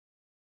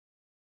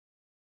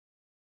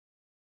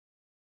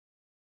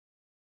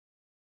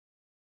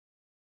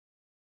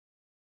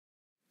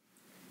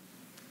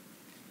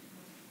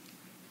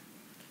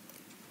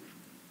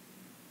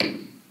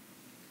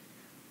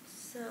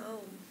So,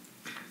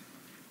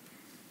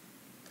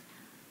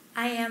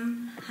 I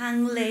am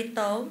Hang Lê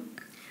To,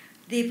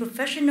 the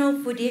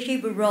Professional Fiduciary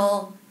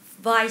Bureau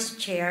Vice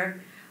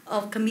Chair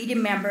of committee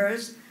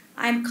members.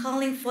 I'm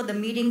calling for the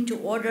meeting to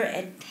order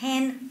at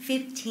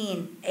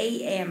 10:15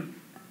 a.m.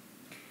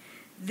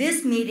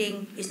 This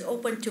meeting is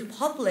open to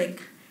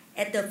public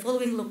at the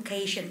following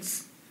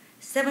locations: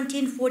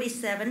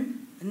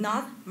 1747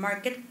 North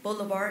Market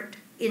Boulevard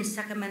in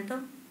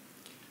Sacramento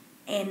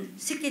and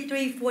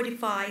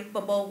 6345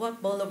 Balboa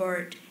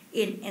Boulevard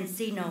in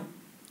Encino.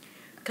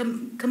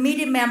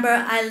 Committee member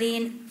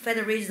Eileen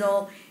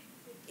Federizo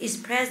is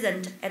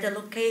present at the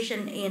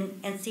location in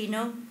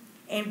Encino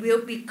and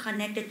will be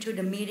connected to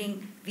the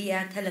meeting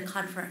via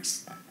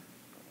teleconference.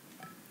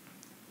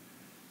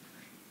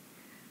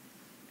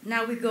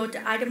 Now we go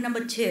to item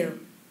number 2.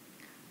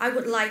 I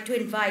would like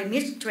to invite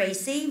Ms.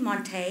 Tracy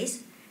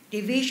Montes,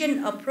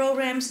 Division of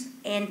Programs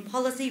and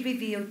Policy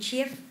Review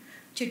Chief,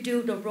 to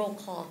do the roll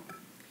call.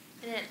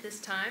 And at this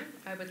time,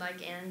 I would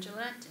like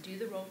Angela to do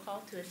the roll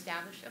call to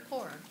establish a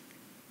quorum.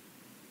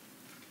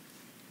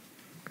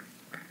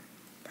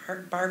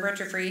 Barbara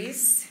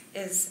DeVries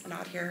is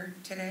not here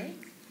today.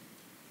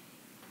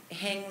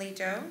 Hang Lê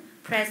To.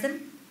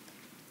 Present.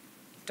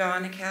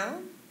 Dawn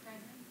Akel. Present.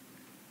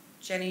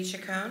 Jenny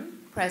Chacon.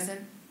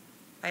 Present.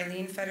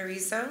 Eileen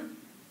Federizo.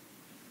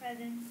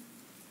 Present.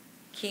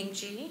 King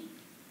G.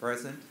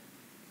 Present.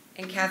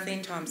 And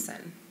Kathleen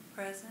Thompson.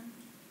 Present.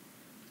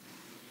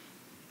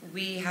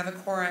 We have a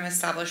quorum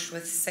established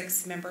with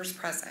 6 members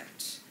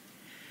present.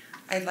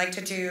 I'd like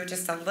to do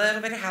just a little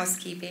bit of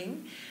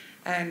housekeeping.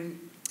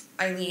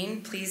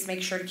 Eileen, please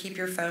make sure to keep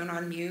your phone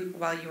on mute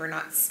while you are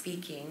not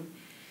speaking.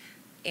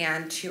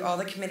 And to all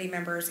the committee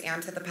members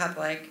and to the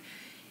public,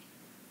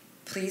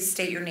 please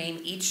state your name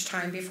each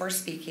time before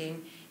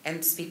speaking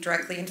and speak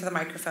directly into the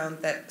microphone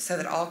so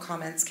that all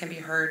comments can be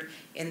heard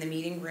in the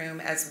meeting room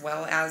as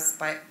well as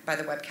by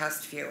the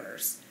webcast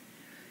viewers.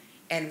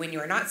 And when you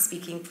are not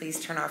speaking, please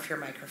turn off your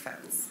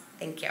microphones.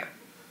 Thank you.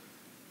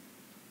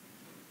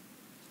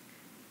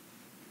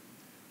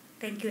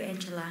 Thank you,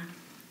 Angela.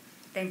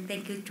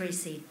 Thank you,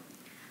 Tracy.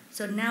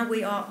 So now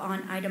we are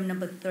on item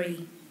number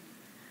 3.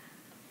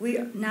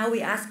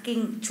 We're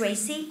asking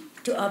Tracy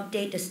to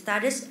update the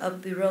status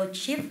of Bureau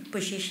Chief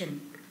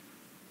position.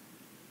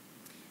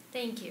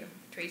 Thank you,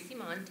 Tracy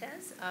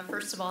Montes.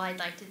 First of all, I'd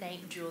like to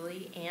thank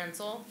Julie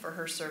Ansel for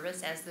her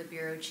service as the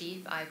Bureau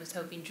Chief. I was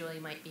hoping Julie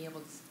might be able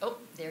to, oh,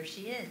 there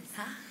she is.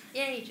 Huh?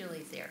 Yay,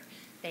 Julie's there.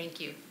 Thank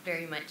you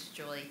very much,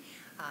 Julie,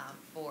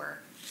 for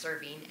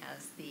serving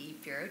as the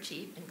Bureau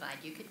Chief. I'm glad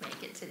you could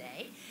make it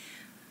today.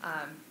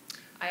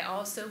 I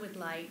also would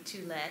like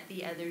to let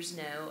the others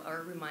know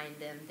or remind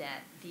them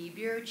that the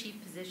Bureau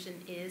Chief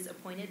position is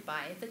appointed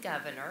by the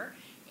Governor,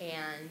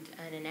 and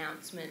an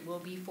announcement will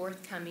be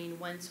forthcoming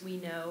once we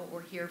know or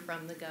hear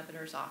from the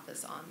Governor's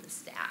office on the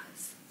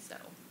status. So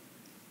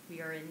we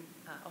are in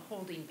a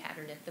holding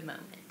pattern at the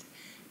moment.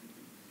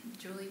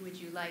 Julie, would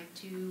you like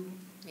to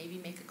maybe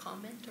make a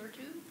comment or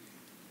two?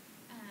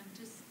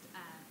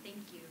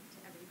 Thank you to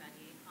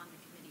everybody on the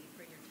committee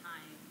for your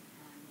time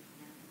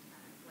and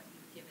what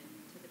you've given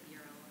to the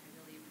Bureau. I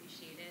really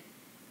appreciate it.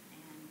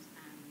 And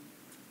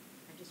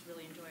I just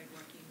really enjoyed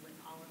working with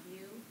all of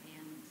you.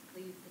 And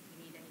please, if you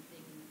need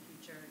anything in the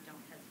future,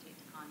 don't hesitate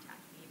to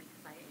contact me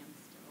because I am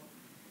still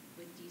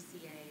with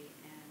DCA,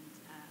 and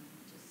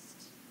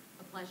just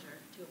a pleasure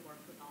to have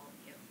worked with all of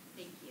you.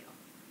 Thank you.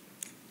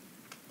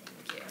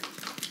 Thank you.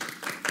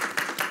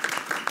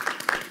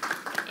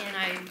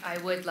 And I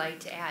would like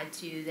to add,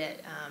 too,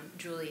 that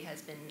Julie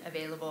has been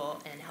available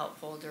and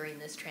helpful during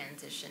this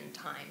transition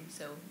time,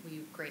 so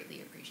we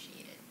greatly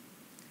appreciate it.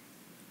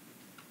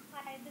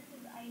 Hi, this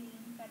is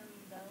Eileen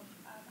Federizo.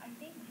 I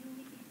think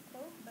Julie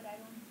spoke, but I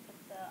don't get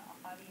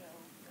the audio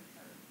with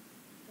her.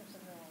 Just a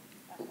little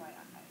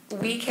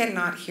FYI. We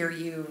cannot hear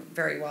you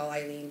very well,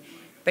 Eileen,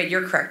 but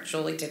you're correct.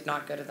 Julie did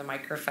not go to the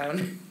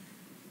microphone.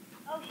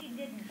 Oh, she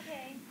didn't.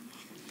 Okay.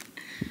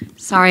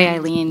 Sorry,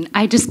 Eileen.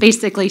 I just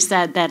basically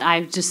said that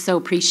I'm just so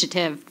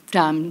appreciative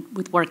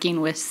with working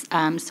with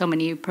so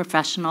many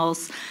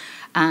professionals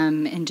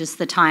and just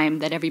the time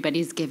that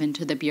everybody's given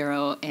to the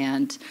Bureau.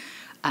 And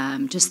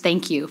just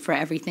thank you for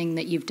everything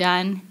that you've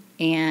done.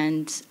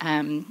 And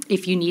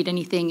if you need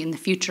anything in the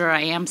future,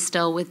 I am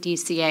still with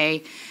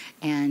DCA.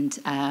 And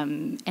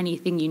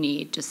anything you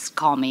need, just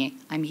call me.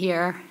 I'm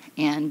here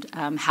and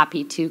I'm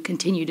happy to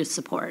continue to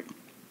support.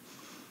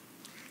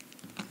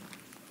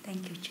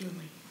 Thank you,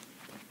 Julie.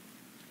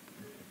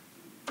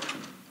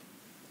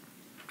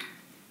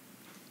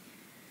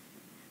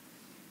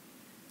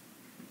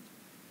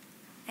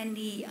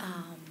 Any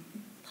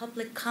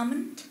public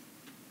comment?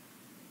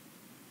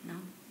 No?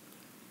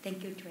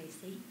 Thank you,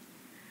 Tracy.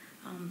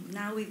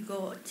 Now we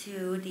go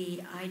to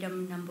the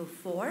item number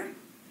 4.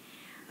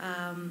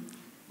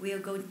 We are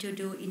going to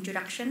do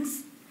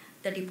introductions.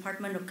 The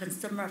Department of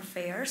Consumer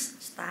Affairs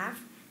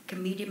staff,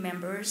 committee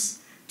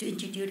members to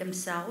introduce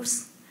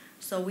themselves.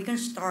 So we can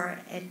start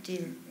at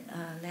the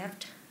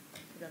left,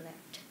 to the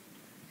left.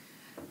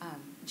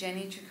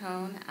 Jenny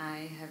Chacon.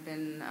 I have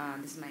been,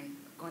 this is my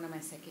going on my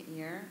second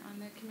year on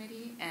the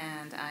committee,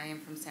 and I am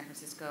from San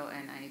Francisco,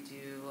 and I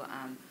do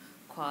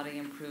quality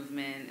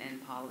improvement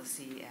and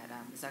policy at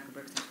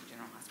Zuckerberg Central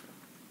General Hospital.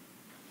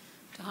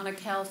 Donna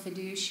Kell,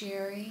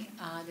 Fiduciary.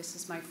 This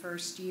is my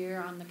first year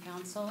on the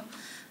council.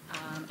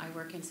 I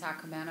work in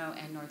Sacramento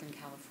and Northern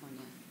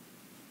California.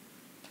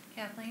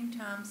 Kathleen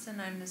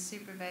Thompson, I'm the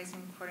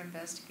Supervising Court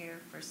Investigator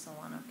for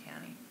Solano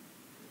County.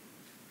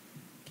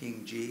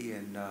 King G,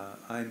 and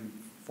I'm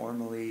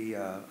formerly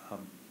a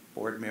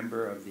board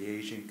member of the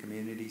Asian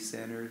Community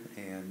Center,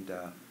 and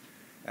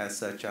as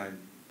such I'm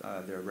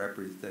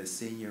the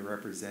senior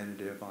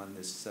representative on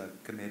this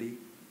committee.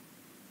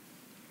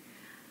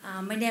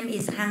 My name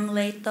is Hang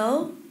Lei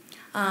To.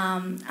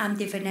 I'm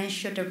the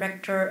Financial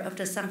Director of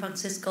the San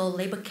Francisco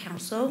Labor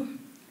Council,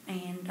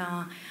 and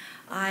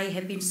I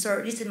have been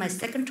served, this is my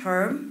second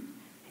term,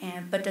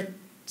 but the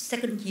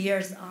second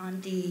years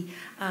on the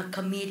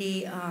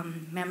committee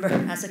member,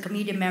 as a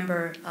committee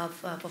member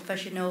of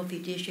Professional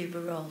Fiduciary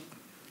Bureau.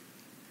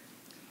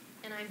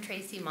 And I'm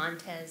Tracy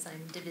Montez.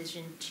 I'm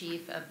Division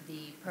Chief of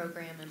the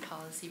Program and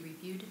Policy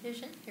Review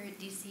Division here at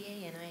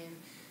DCA, and I am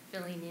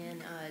filling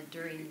in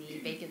during the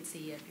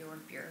vacancy of your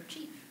Bureau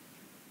Chief.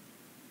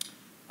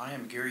 I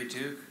am Gary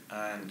Duke,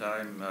 and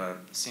I'm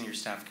Senior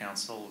Staff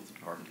Counsel with the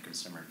Department of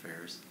Consumer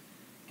Affairs,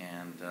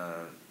 and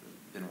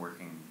been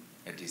working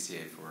at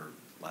DCA for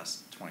the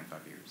last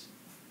 25 years.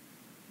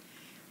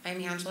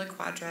 I'm Angela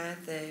Quadra,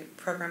 the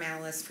Program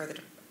Analyst for the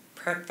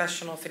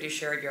Professional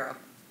Fiduciary Bureau.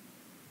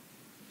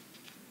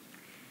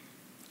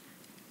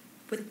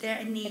 Was there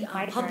any It's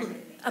my public?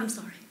 turn. I'm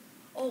sorry.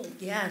 Oh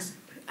yes,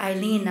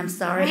 Eileen. I'm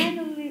sorry.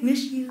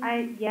 Miss you.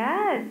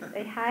 Yes.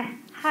 Hi.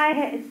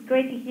 It's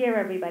great to hear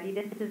everybody.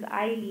 This is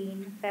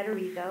Eileen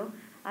Federico.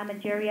 I'm a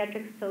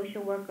geriatric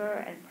social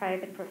worker and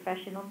private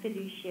professional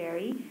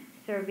fiduciary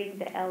serving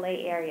the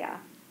LA area.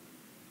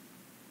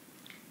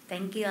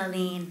 Thank you,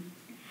 Eileen.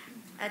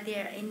 Are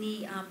there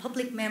any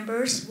public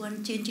members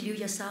want to introduce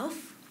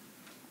yourself?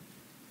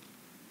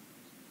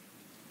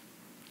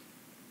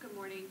 Good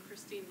morning,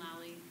 Christine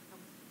Lally.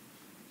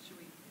 Should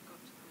we go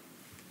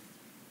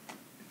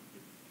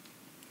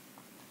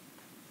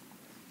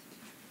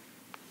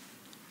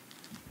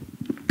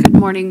to Good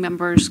morning,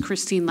 members.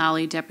 Christine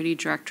Lally, Deputy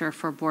Director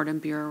for Board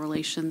and Bureau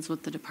Relations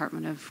with the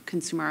Department of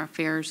Consumer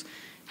Affairs.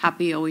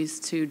 Happy always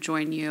to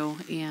join you,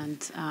 and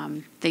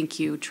thank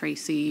you,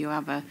 Tracy. You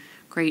have a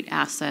great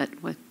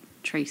asset with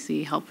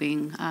Tracy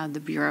helping the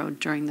Bureau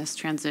during this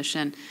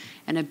transition,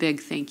 and a big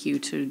thank you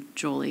to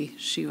Julie.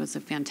 She was a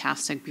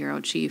fantastic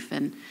Bureau Chief,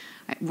 and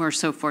we're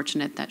so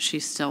fortunate that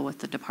she's still with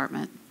the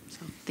department.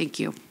 So thank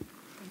you.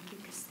 Thank you,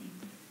 Christine.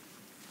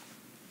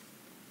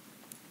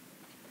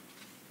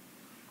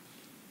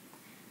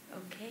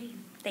 Okay,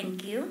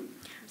 thank you.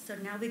 So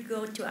now we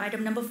go to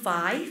item number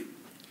 5.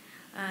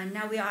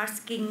 Now we are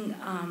asking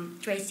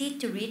Tracy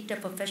to read the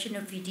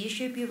Professional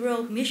Fiduciary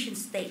Bureau mission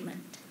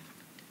statement.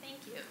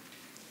 Thank you.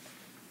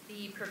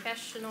 The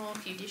Professional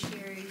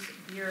Fiduciaries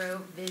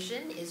Bureau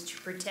vision is to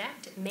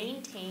protect,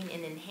 maintain,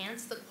 and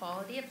enhance the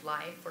quality of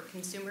life for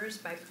consumers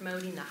by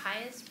promoting the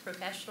highest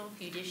professional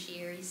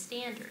fiduciary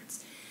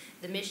standards.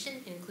 The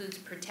mission includes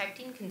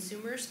protecting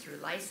consumers through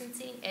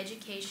licensing,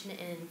 education,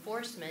 and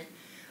enforcement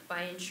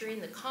by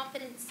ensuring the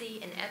competency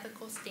and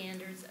ethical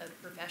standards of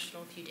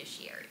professional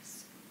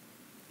fiduciaries.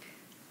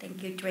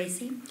 Thank you,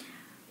 Tracy.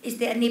 Is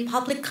there any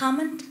public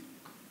comment?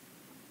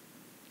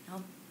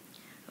 No?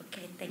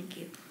 Okay, thank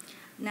you.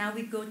 Now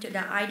we go to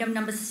the item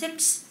number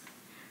 6.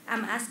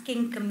 I'm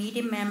asking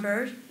committee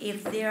members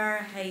if they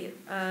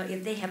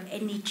have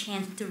any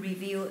chance to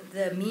review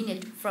the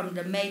minute from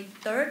the May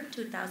 3rd,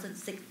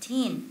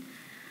 2016.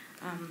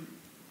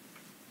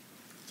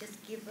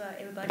 Just give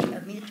everybody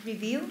a minute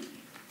review.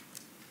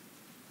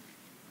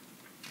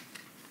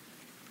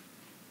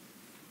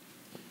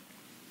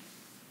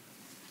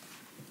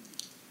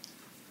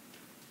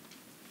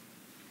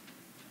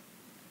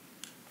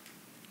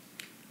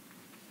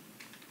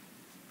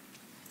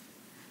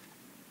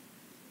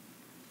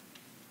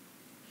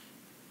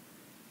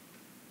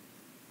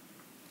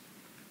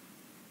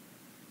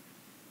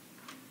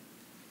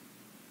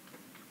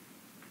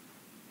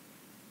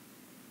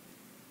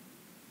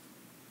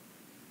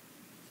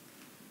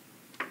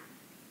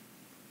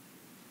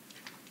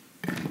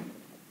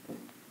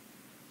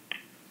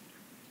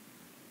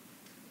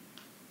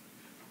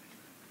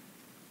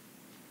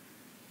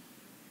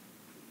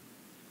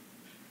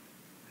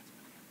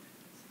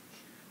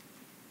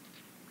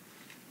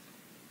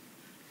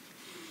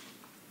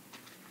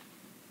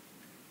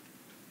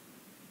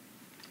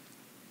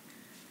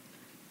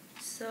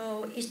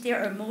 So is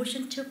there a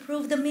motion to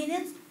approve the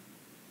minutes?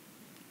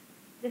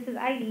 This is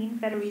Eileen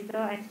Federico.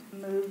 I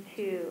move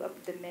to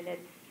approve the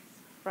minutes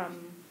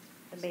from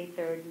the May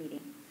 3rd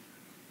meeting.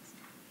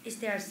 Is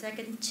there a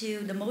second to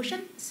the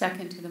motion?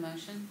 Second to the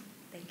motion.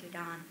 Thank you,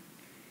 Dawn.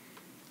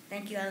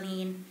 Thank you,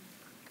 Eileen.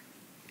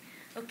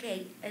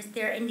 Okay, is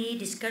there any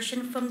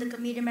discussion from the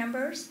committee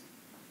members?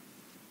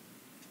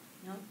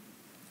 No?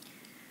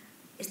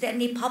 Is there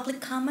any public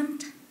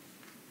comment?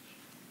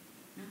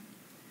 No?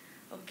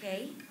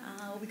 Okay,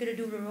 we're gonna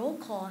do the roll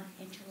call,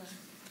 Angela.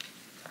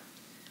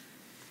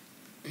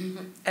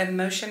 A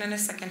motion and a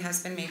second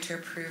has been made to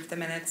approve the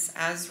minutes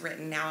as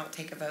written. Now I'll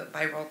take a vote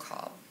by roll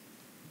call.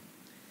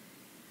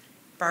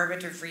 Barbara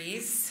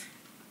DeVries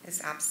is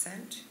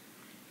absent.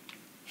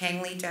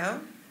 Hangley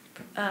Doe.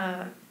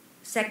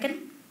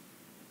 Second,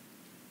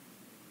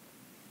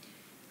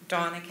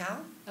 Donna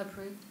Kell.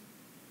 Approved.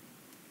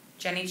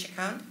 Jenny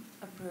Chacon.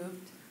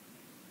 Approved.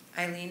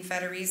 Eileen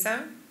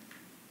Federizo.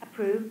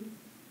 Approved.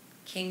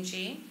 King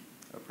G.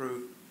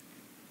 Approved.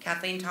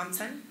 Kathleen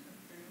Thompson.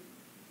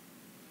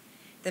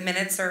 The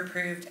minutes are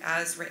approved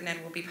as written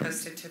and will be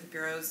posted to the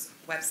Bureau's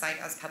website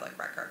as public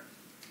record.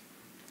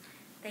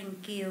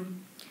 thank you.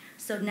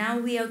 So now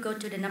we'll go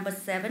to the number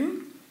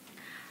 7.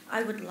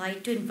 I would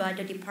like to invite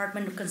the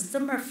Department of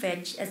Consumer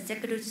Affairs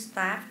executive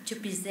staff to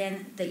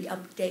present the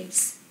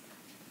updates.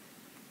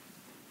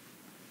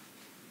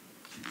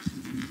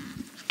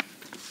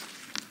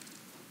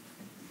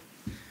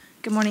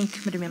 Good morning,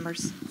 committee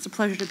members. It's a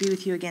pleasure to be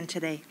with you again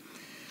today.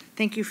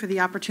 Thank you for the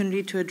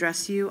opportunity to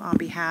address you on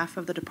behalf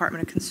of the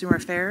Department of Consumer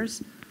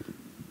Affairs.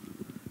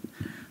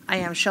 I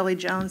am Shelley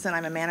Jones, and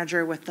I'm a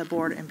manager with the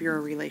Board and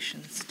Bureau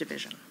Relations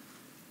Division.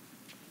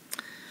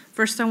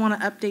 First, I want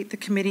to update the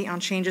committee on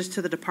changes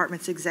to the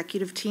department's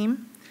executive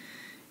team.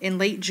 In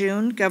late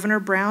June, Governor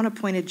Brown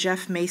appointed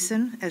Jeff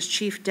Mason as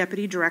Chief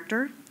Deputy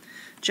Director.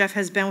 Jeff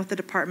has been with the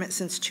department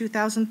since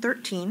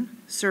 2013,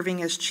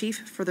 serving as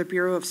Chief for the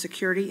Bureau of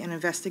Security and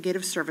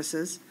Investigative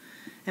Services,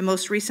 and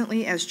most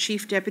recently as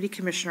Chief Deputy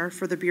Commissioner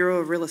for the Bureau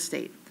of Real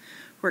Estate.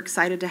 We're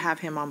excited to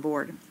have him on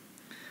board.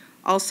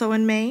 Also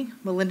in May,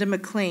 Melinda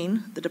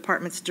McLean, the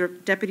department's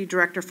Deputy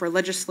Director for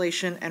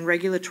Legislation and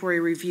Regulatory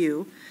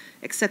Review,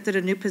 accepted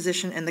a new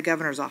position in the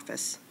governor's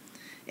office.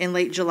 In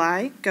late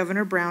July,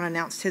 Governor Brown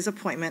announced his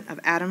appointment of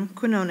Adam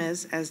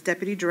Quinones as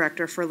Deputy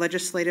Director for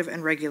Legislative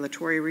and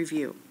Regulatory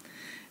Review.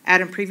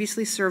 Adam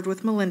previously served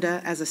with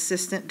Melinda as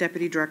Assistant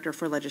Deputy Director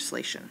for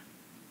Legislation.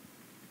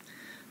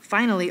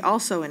 Finally,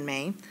 also in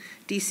May,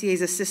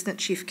 DCA's Assistant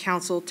Chief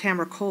Counsel,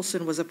 Tamara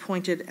Colson, was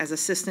appointed as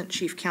Assistant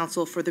Chief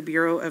Counsel for the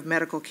Bureau of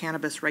Medical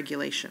Cannabis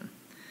Regulation.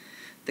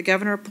 The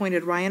governor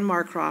appointed Ryan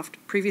Marcroft,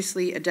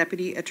 previously a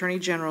Deputy Attorney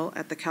General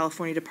at the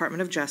California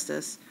Department of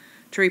Justice,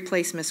 to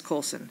replace Ms.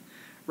 Colson.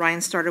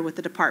 Ryan started with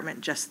the department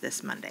just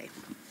this Monday.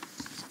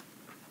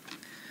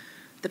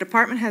 The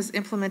department has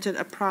implemented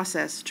a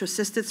process to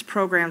assist its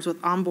programs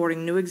with onboarding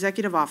new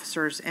executive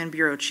officers and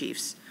bureau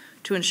chiefs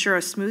to ensure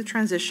a smooth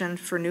transition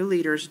for new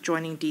leaders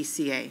joining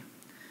DCA.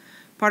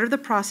 Part of the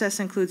process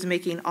includes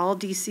making all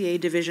DCA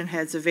division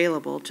heads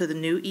available to the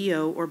new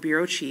EO or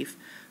bureau chief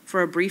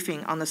for a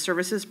briefing on the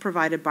services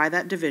provided by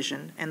that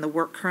division and the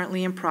work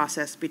currently in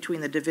process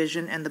between the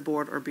division and the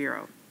board or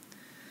bureau.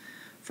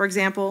 For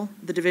example,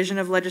 the Division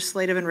of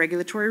Legislative and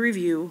Regulatory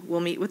Review will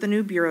meet with the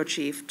new bureau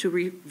chief to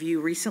review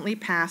recently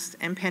passed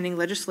and pending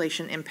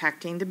legislation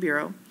impacting the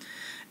bureau,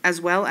 as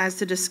well as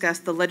to discuss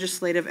the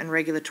legislative and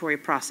regulatory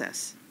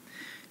process.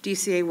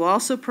 DCA will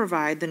also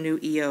provide the new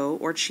EO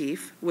or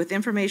chief with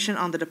information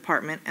on the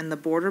department and the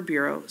board or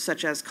bureau,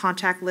 such as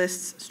contact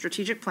lists,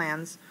 strategic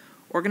plans,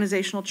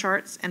 organizational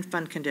charts, and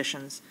fund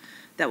conditions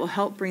that will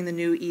help bring the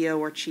new EO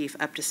or chief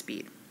up to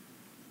speed.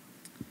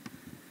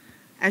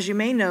 As you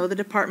may know, the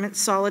department's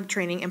Solid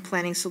Training and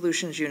Planning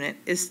Solutions Unit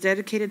is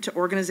dedicated to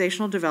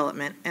organizational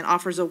development and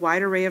offers a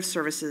wide array of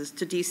services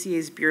to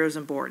DCA's bureaus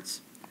and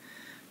boards.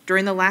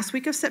 During the last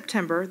week of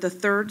September, the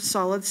 3rd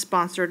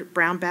Solid-sponsored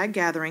Brown Bag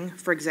Gathering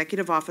for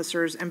executive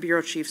officers and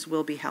bureau chiefs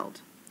will be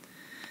held.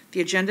 The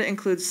agenda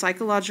includes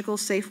psychological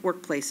safe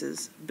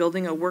workplaces,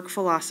 building a work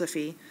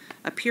philosophy,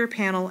 a peer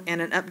panel,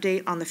 and an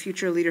update on the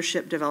Future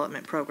Leadership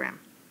Development Program.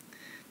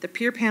 The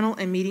peer panel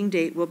and meeting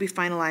date will be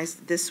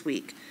finalized this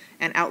week,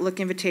 and Outlook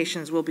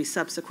invitations will be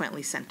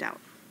subsequently sent out.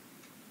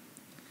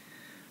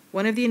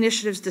 One of the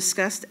initiatives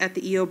discussed at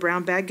the EO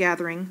Brown Bag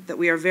Gathering that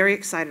we are very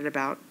excited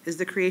about is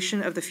the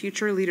creation of the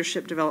Future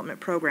Leadership Development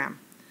Program.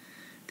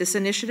 This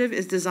initiative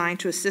is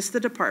designed to assist the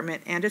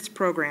department and its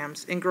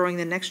programs in growing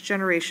the next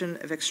generation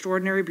of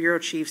extraordinary bureau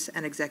chiefs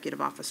and executive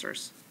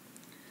officers.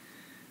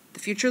 The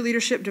Future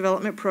Leadership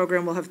Development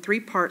Program will have 3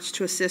 parts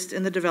to assist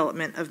in the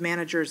development of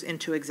managers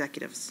into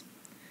executives.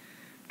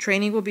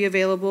 Training will be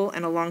available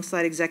and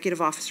alongside executive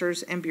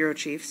officers and bureau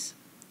chiefs.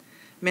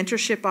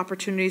 Mentorship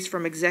opportunities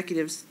from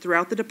executives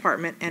throughout the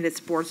department and its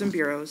boards and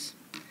bureaus,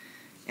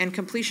 and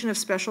completion of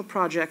special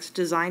projects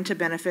designed to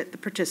benefit the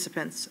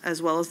participants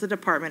as well as the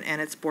department and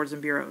its boards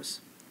and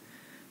bureaus.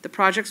 The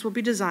projects will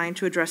be designed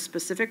to address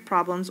specific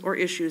problems or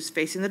issues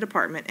facing the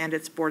department and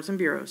its boards and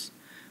bureaus,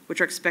 which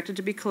are expected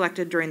to be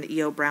collected during the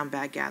EO Brown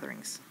Bag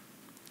gatherings.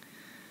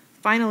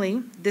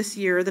 Finally, this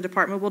year, the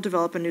department will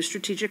develop a new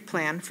strategic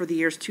plan for the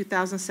years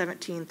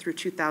 2017 through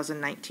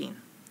 2019.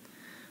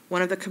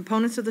 One of the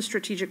components of the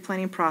strategic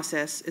planning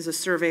process is a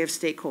survey of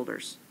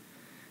stakeholders.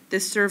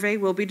 This survey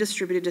will be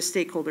distributed to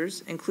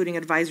stakeholders, including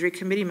advisory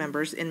committee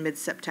members, in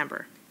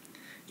mid-September.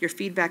 Your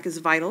feedback is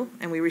vital,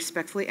 and we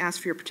respectfully ask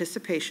for your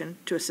participation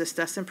to assist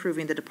us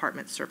improving the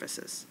department's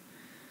services.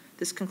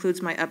 This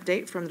concludes my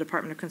update from the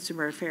Department of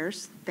Consumer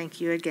Affairs. Thank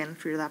you again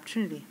for your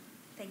opportunity.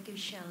 Thank you,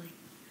 Shelley.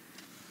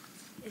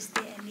 Is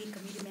there any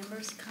committee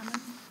members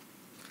comment?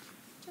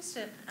 Just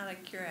out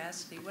of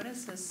curiosity, what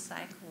is a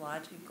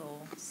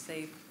psychological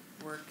safe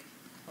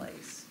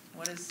workplace?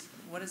 What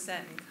does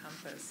that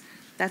encompass?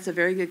 That's a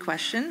very good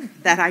question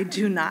that I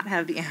do not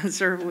have the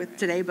answer with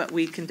today, but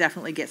we can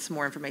definitely get some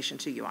more information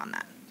to you on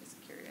that. I'm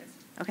just curious.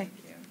 Okay.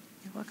 Thank you.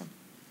 You're welcome.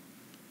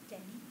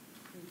 Danny?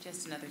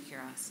 Just another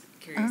curious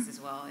Uh-huh. as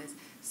well is,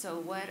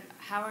 so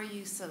how are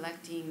you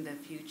selecting the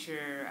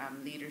future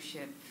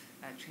leadership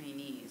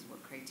trainees?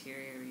 What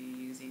criteria are you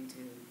using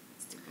to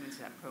stick them into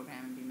that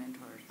program and be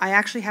mentored? I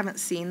actually haven't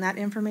seen that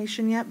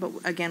information yet, but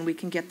again, we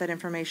can get that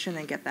information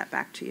and get that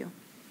back to you.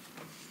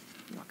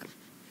 You're welcome.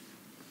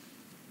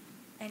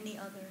 Any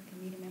other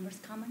committee members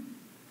comment?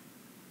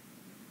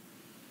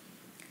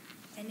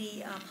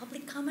 Any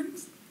public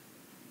comments?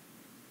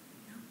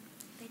 No?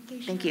 Thank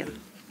you, Thank you. Shelley.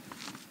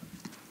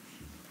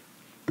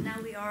 Now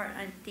we are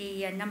at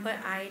the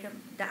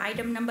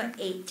item number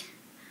 8.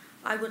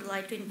 I would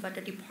like to invite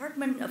the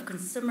Department of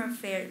Consumer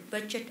Affairs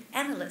Budget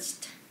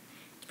Analyst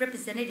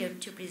representative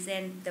to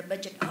present the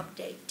budget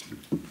update.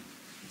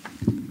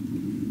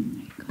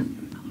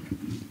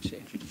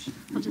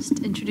 I'll just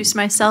introduce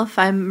myself.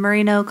 I'm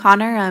Marina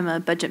O'Connor. I'm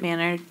a budget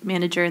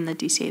manager in the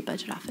DCA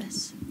Budget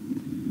Office.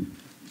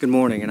 Good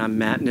morning, and I'm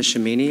Matt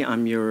Nishamini.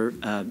 I'm your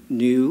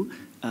new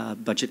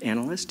budget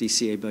analyst,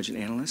 DCA budget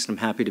analyst. I'm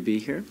happy to be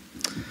here.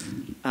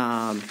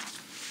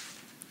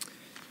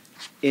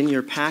 In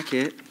your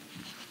packet,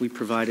 we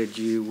provided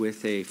you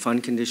with a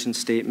fund condition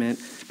statement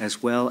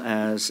as well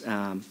as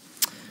an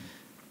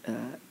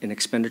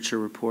expenditure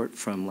report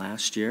from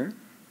last year.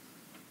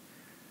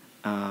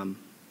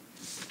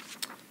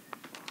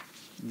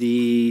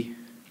 The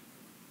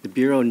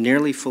Bureau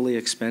nearly fully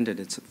expended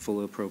its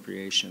full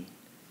appropriation.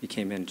 It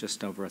came in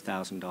just over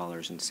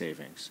 $1,000 in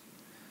savings,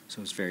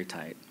 so it's very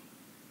tight.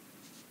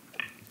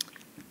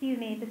 Excuse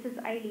me, this is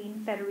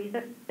Eileen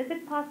Federico. Is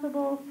it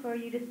possible for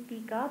you to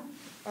speak up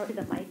or to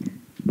the mic?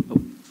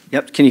 Oh,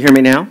 yep, can you hear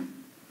me now?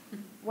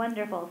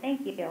 Wonderful,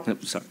 thank you.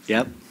 Yep, sorry,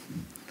 yep.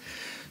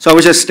 So I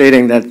was just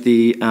stating that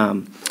the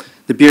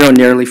Bureau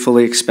nearly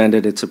fully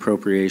expended its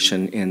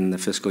appropriation in the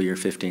fiscal year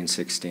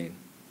 15-16.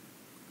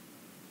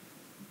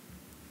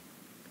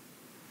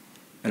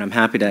 And I'm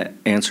happy to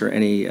answer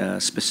any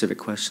specific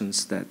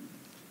questions that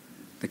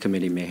the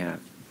committee may have.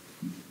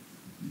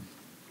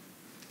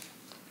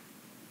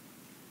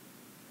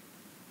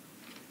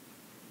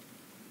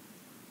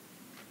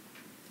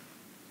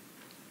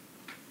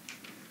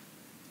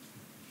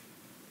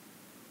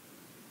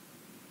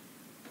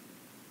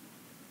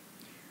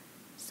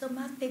 So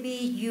Matt, maybe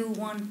you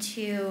want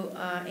to,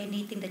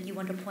 anything that you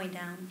want to point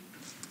out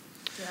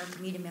to our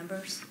committee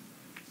members?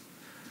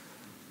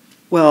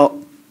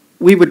 Well,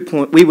 we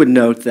would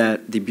note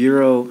that the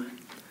Bureau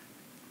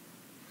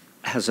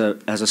has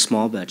a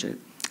small budget,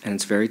 and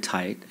it's very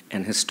tight,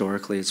 and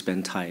historically it's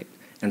been tight.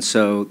 And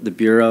so the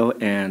Bureau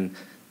and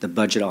the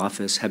Budget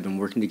Office have been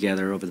working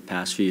together over the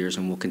past few years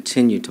and will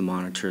continue to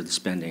monitor the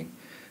spending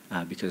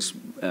because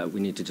we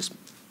need to just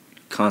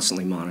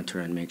constantly monitor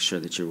and make sure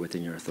that you're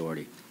within your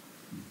authority.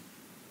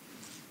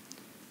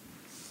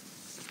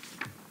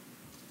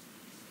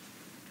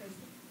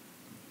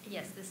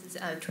 Yes, this is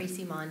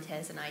Tracy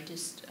Montez, and I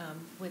just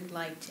would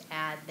like to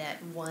add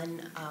that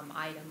one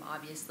item,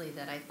 obviously,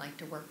 that I'd like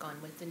to work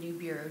on with the new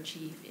Bureau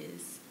Chief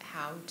is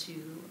how to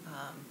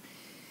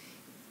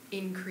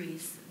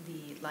increase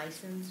the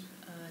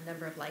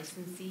number of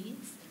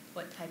licensees,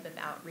 what type of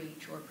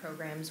outreach or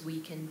programs we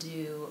can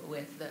do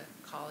with the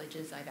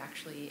colleges. I've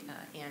actually,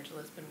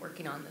 Angela's been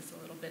working on this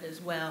a little bit as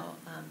well.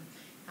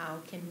 How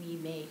can we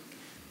make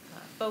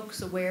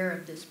folks aware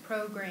of this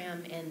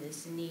program and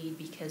this need,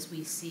 because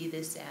we see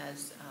this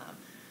as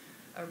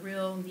a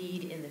real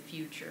need in the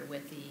future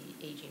with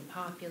the aging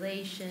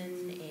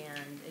population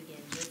and,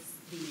 again, with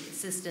the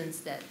assistance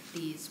that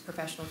these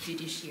professional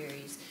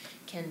fiduciaries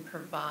can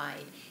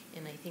provide.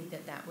 And I think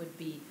that that would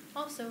be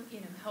also,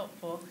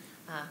 helpful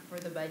for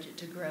the budget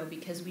to grow,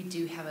 because we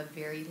do have a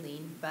very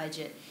lean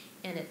budget,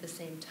 and at the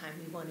same time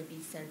we want to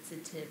be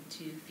sensitive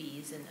to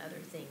fees and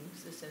other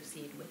things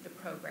associated with the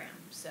program.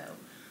 So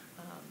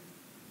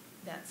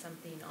that's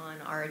something on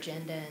our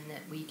agenda and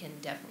that we can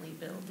definitely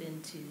build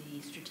into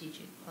the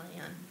strategic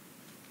plan.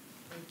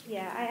 Thank you.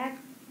 Yeah,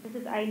 this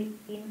is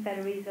Eileen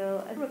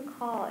Federico. I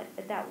recall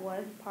that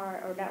was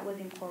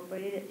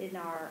incorporated in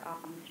our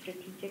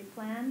strategic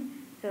plan.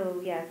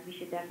 So yes, we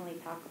should definitely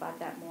talk about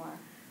that more.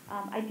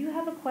 I do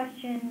have a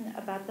question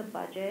about the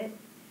budget.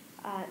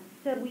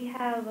 So we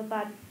have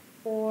about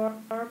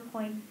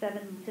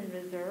 4.7 in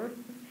reserve.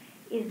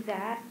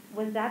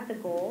 Was that the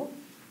goal?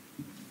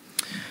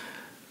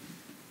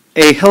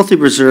 A healthy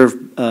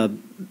reserve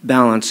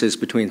balance is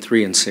between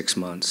 3 and 6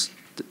 months.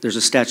 There's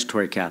a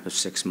statutory cap of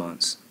 6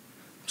 months.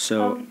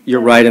 So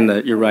you're right in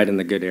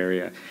the good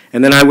area.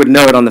 And then I would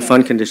note on the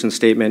fund condition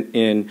statement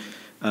in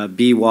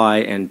BY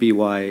and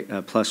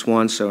BY plus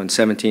 1, so in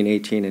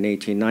 17-18 and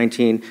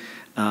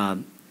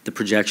 18-19, the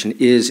projection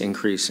is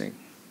increasing.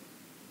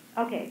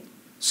 Okay,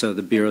 So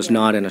the Bureau's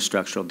not in a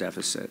structural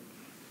deficit.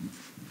 I'm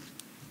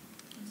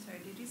sorry,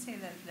 did you say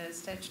that the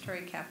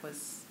statutory cap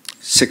was?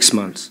 6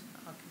 months.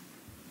 Okay.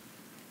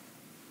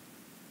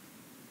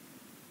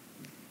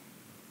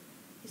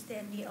 Is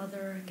there any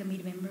other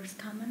committee members'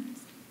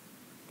 comments?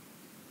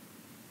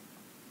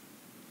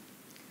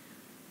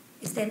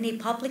 Is there any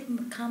public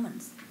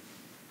comments?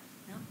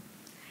 No?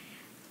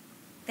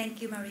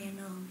 Thank you,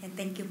 Mariano, and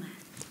thank you,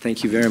 Matt.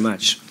 Thank you very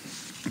much.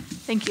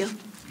 Thank you.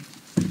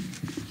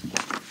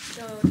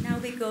 So now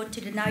we go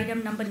to the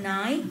item number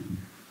 9.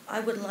 I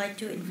would like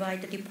to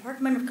invite the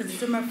Department of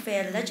Consumer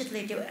Affairs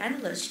Legislative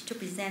Analyst to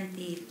present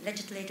the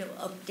legislative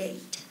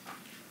update.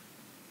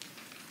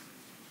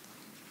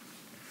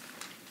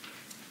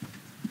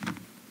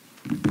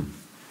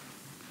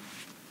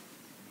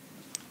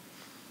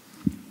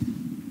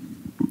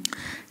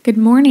 Good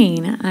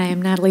morning. I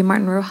am Natalie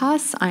Martin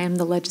Rojas. I am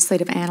the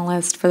legislative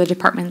analyst for the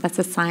department that's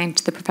assigned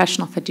to the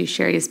Professional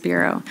Fiduciaries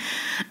Bureau.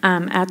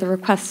 At the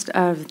request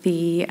of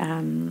the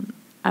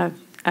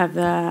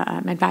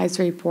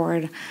advisory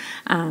board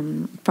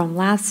from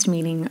last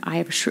meeting, I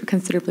have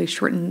considerably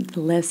shortened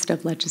the list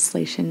of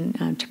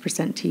legislation to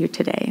present to you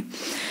today.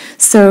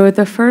 So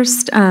the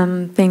first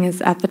thing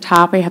is at the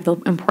top. I have the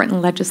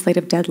important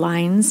legislative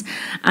deadlines.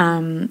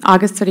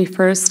 August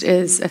 31st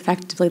is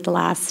effectively the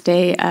last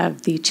day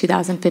of the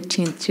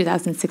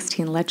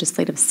 2015-2016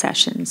 legislative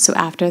session. So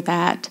after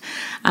that,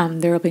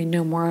 there will be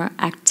no more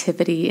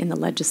activity in the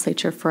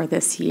legislature for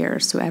this year.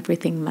 So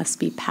everything must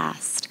be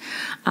passed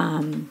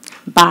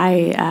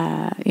by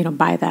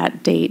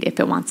that date if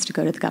it wants to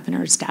go to the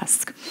governor's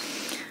desk.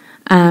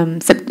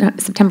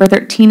 September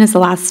 13th is the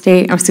last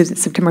day, or excuse me,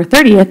 September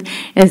 30th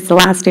is the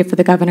last day for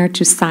the governor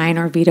to sign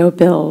or veto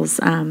bills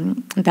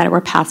that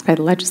were passed by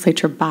the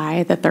legislature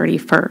by the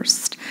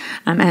 31st,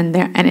 and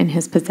in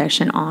his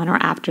possession on or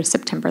after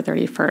September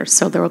 31st.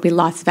 So there will be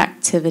lots of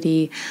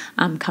activity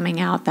coming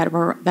out that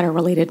are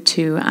related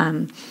to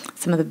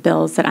some of the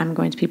bills that I'm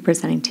going to be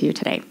presenting to you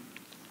today.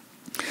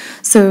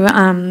 So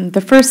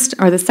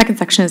the second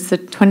section is the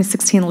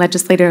 2016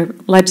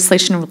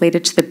 legislation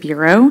related to the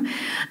Bureau.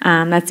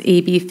 That's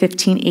AB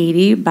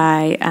 1580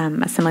 by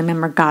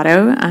Assemblymember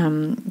Gatto,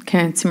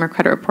 Consumer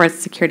Credit Reports,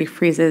 Security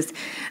Freezes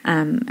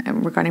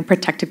regarding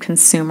protected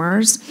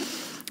consumers.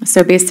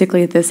 So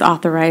basically, this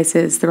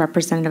authorizes the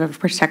representative of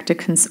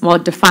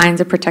it defines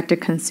a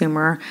protected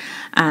consumer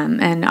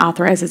and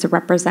authorizes a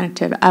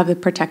representative of the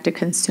protected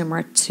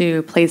consumer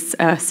to place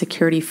a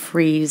security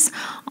freeze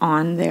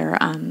on their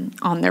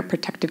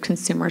protected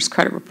consumer's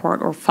credit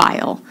report or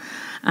file.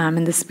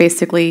 And this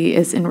basically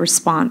is in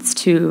response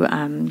to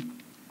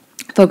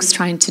folks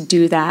trying to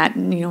do that,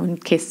 in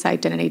cases of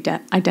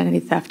identity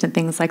theft and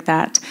things like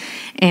that.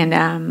 And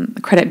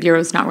the credit bureau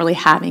is not really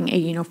having a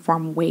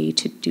uniform way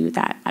to do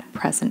that at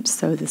present.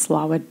 So this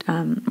law would,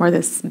 or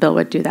this bill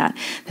would do that.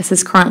 This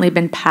has currently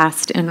been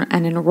passed and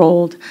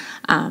enrolled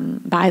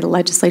by the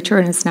legislature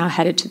and is now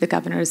headed to the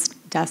governor's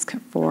desk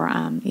for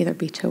either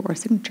veto or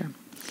signature.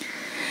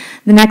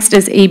 The next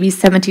is AB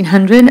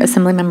 1700,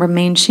 Assemblymember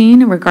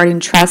Mainsheen,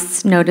 regarding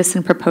trusts, notice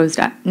of proposed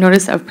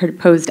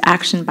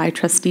action by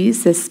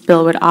trustees. This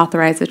bill would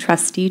authorize a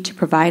trustee to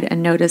provide a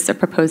notice of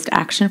proposed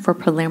action for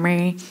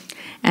preliminary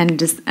and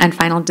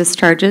final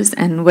discharges,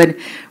 and would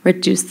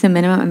reduce the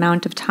minimum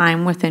amount of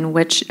time within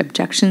which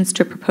objections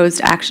to a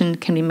proposed action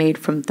can be made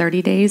from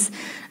 30 days.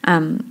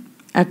 To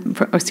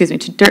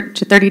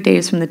 30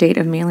 days from the date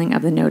of mailing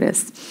of the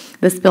notice.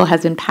 This bill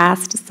has been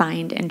passed,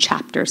 signed, and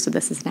chaptered, so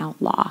this is now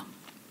law.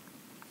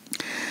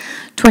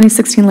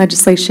 2016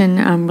 legislation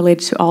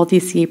related to all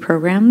DCA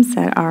programs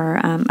that are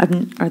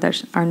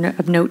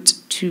of note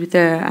to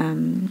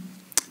the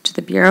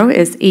Bureau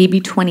is AB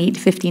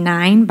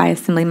 2859 by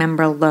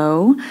Assemblymember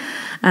Lowe.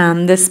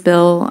 This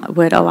bill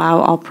would allow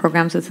all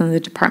programs within the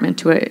department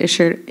to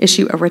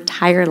issue a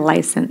retired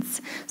license.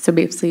 So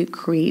basically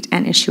create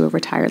and issue a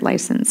retired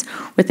license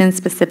within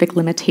specific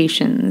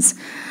limitations.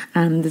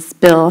 This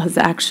bill has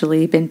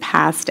actually been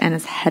passed and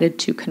is headed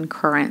to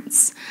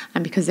concurrence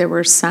because there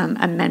were some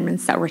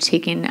amendments that were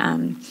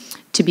taken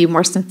to be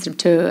more sensitive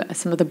to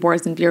some of the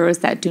boards and bureaus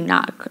that do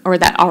not, or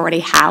that already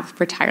have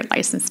retired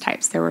license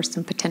types. There were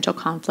some potential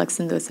conflicts,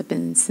 and those have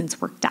been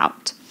since worked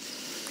out.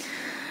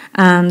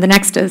 The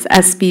next is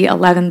SB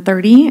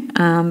 1130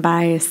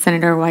 by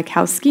Senator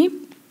Wajkowski.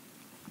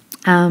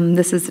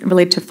 This is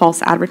related to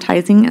false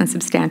advertising and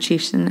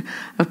substantiation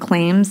of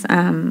claims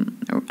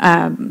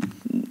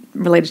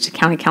related to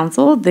county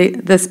council.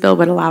 This bill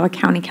would allow a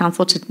county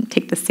council to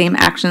take the same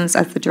actions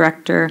as the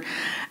director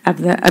of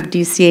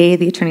DCA,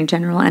 the Attorney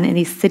General, and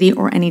any city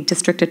or any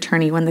district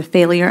attorney when the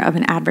failure of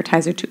an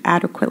advertiser to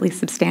adequately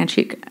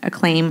substantiate a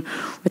claim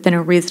within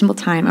a reasonable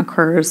time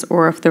occurs,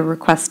 or if the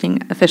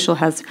requesting official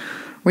has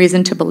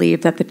reason to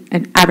believe that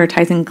an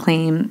advertising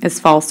claim is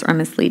false or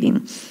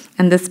misleading.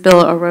 And this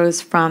bill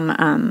arose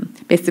from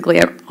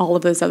basically all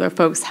of those other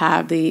folks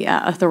have the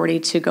authority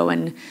to go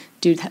and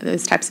do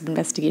those types of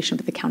investigation,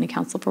 but the county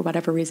council, for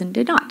whatever reason,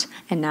 did not.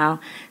 And now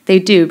they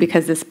do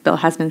because this bill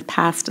has been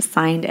passed,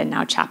 signed, and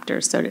now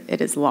chaptered, so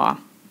it is law.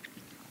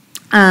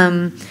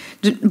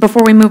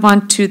 Before we move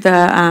on to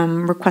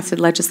the requested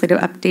legislative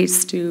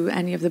updates, do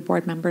any of the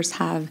board members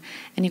have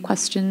any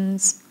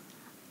questions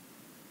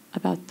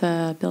about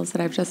the bills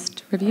that I've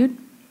just reviewed?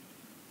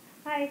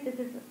 Hi, this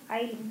is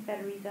Eileen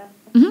Federico.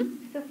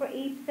 Mm-hmm. So for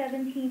AB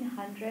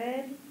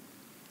 1700,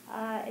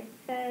 it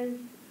says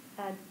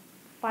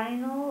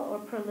final or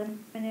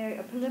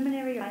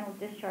preliminary final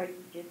discharges.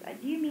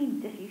 Do you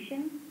mean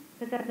distribution?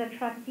 Because as a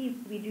trustee,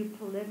 we do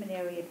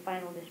preliminary and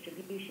final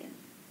distributions,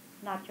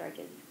 not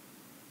charges.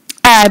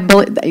 I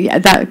believe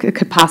that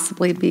could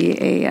possibly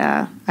be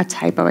a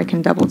typo. I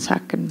can double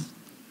check and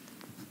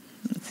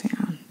let's see.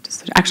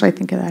 Actually, I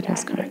think that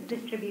is correct.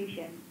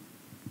 Distribution,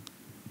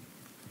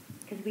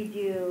 because we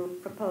do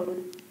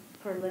propose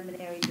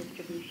preliminary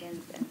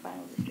distributions and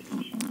final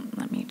distributions.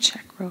 Let me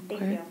check real Thank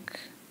quick. you.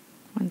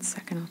 1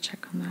 second, I'll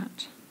check on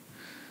that.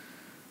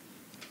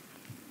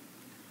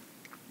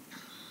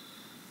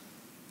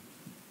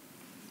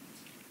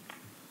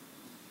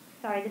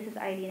 Sorry, this is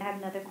Eileen. I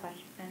have another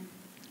question.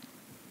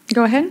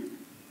 Go ahead.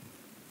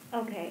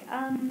 Okay.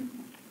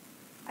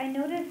 I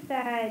noticed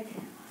that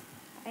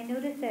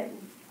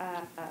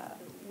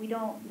we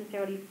don't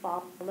necessarily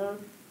follow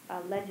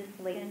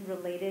legislation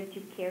related to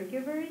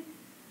caregivers.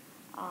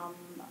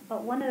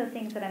 But one of the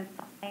things that I'm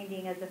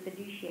finding as a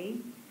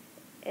fiduciary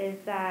is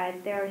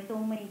that there are so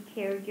many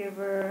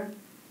caregiver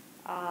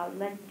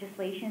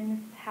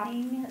legislations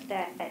happening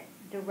that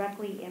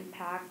directly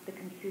impact the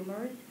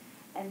consumers,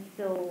 and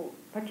so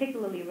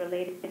particularly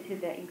related to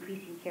the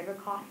increasing caregiver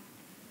costs.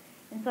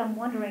 And so I'm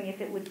wondering if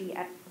it would be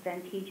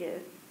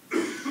advantageous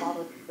to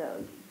follow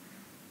those.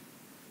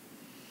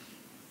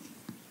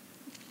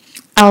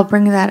 I'll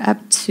bring that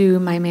up to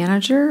my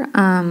manager.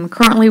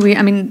 Currently,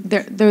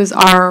 those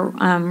are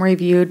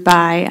reviewed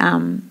by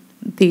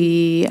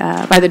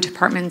the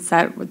departments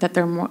that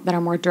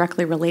are more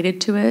directly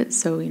related to it.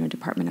 So,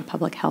 Department of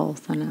Public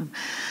Health and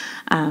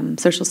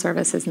social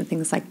services and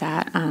things like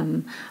that.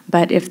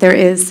 But if there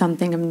is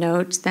something of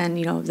note,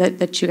 then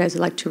that you guys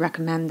would like to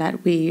recommend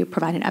that we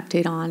provide an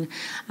update on,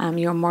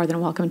 you're more than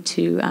welcome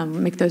to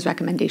make those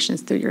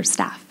recommendations through your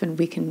staff, and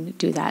we can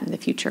do that in the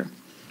future.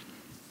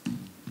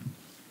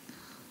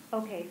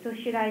 Okay, so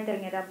should I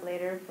bring it up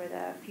later for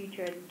the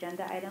future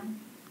agenda items?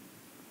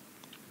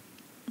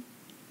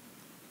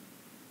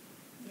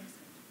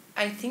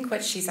 I think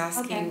what she's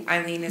asking, Okay.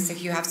 Eileen, is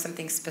if you have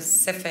something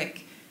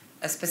specific,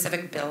 a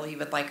specific bill you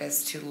would like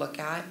us to look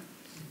at,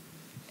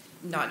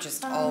 not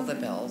just all the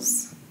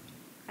bills.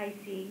 I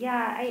see.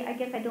 Yeah, I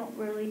guess I don't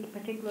really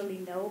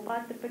particularly know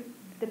about the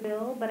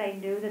bill, but I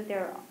know that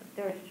there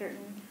are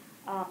certain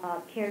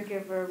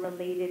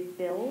caregiver-related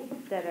bills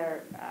that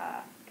are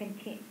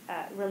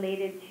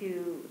related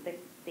to the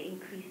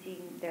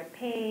increasing their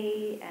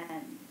pay,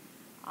 and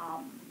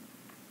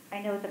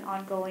I know it's an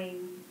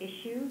ongoing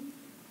issue.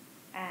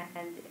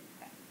 And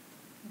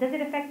does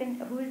it affect,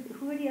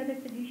 who are the other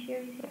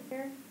fiduciaries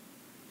here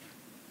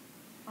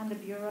on the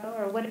Bureau,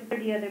 or what are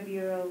the other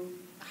bureaus?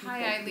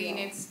 Hi, Eileen,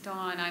 it's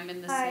Dawn. I'm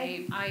in the Hi.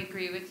 same, I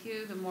agree with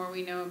you. The more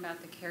we know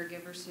about the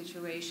caregiver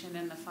situation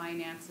and the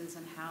finances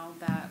and how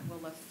that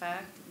will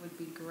affect would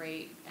be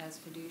great as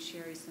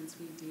fiduciaries, since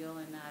we deal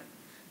in that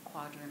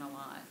quadrant a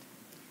lot.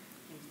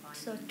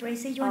 So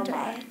Tracy, you want to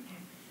add?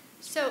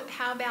 So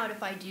how about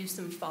if I do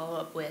some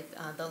follow-up with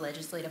the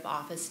legislative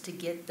office to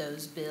get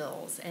those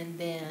bills, and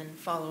then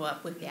follow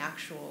up with the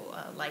actual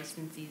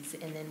licensees,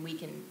 and then we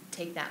can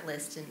take that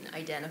list and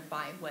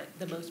identify what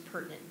the most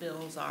pertinent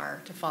bills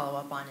are to follow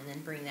up on, and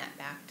then bring that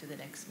back to the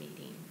next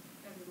meeting.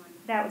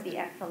 That would be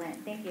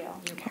excellent. Thank you. You're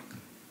welcome.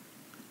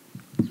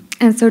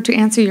 And so to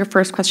answer your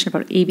first question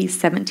about AB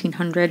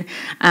 1700,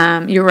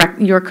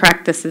 you're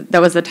correct. That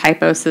was a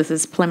typo. So this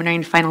is preliminary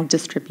and final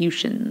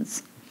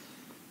distributions.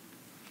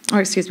 Or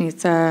excuse me,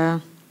 it's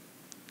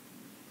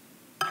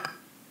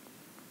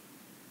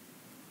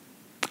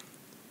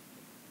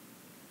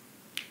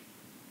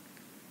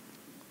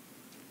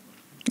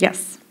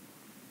yes.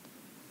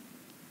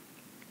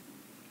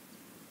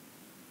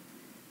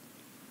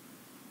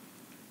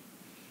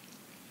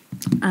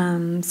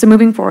 So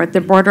moving forward,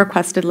 the board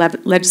requested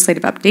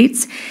legislative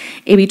updates.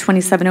 AB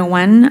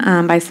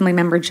 2701 by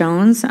Assemblymember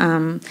Jones.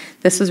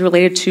 This was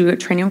related to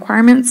training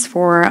requirements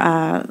for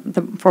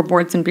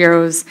boards and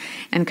bureaus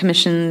and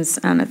commissions,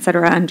 et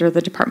cetera, under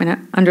the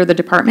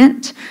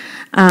department.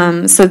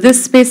 So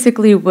this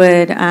basically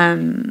would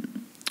have,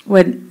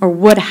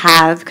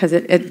 because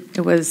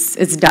it was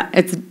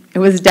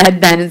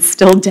dead then, it's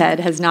still dead,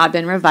 has not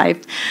been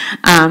revived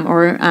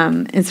or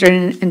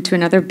inserted into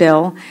another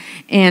bill.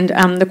 And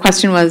the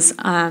question was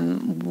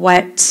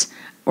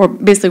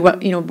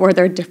were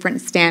there different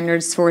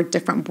standards for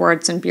different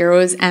boards and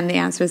bureaus? And the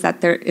answer is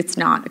that it's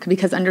not,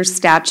 because under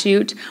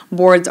statute,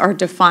 boards are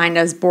defined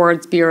as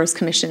boards, bureaus,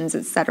 commissions,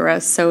 et cetera.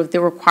 So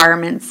the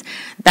requirements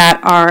that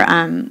are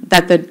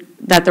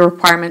that the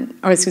requirement,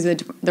 or excuse me,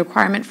 the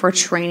requirement for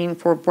training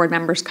for board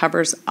members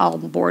covers all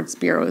boards,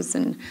 bureaus,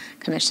 and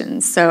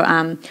commissions.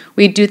 So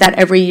we do that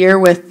every year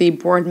with the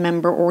board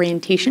member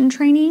orientation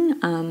training,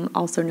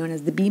 also known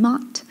as the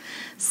BMOT.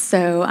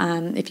 So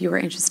if you are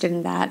interested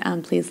in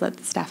that, please let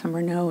the staff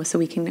member know so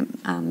we can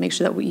make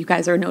sure that you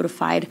guys are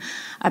notified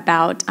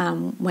about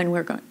when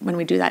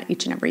we do that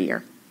each and every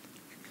year.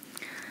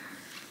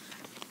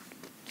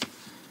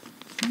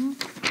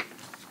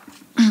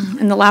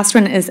 And the last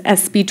one is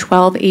SB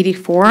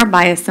 1284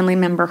 by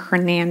Assemblymember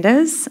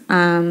Hernandez.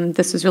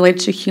 This is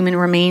related to human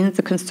remains,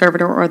 the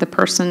conservator or the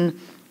person,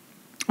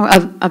 or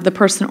of the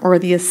person or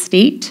the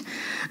estate.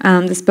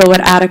 This bill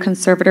would add a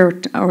conservator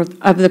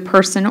of the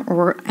person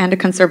and a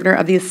conservator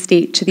of the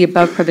estate to the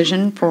above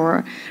provision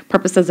for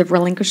purposes of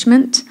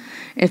relinquishment.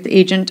 If the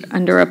agent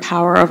under a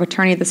power of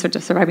attorney, the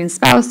surviving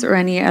spouse, or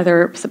any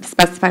other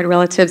specified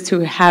relatives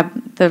who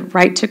have the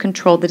right to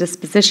control the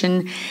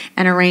disposition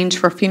and arrange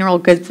for funeral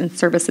goods and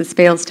services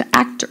fails to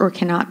act or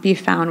cannot be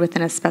found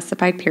within a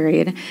specified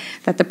period,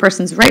 that the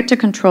person's right to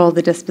control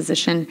the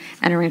disposition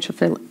and arrange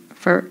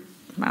for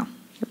wow,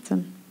 that's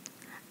a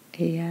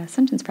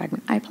sentence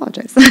fragment. I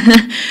apologize.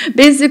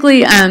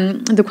 Basically,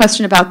 the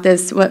question about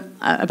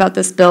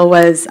this bill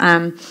was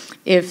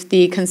if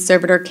the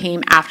conservator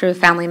came after the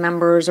family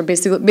members, or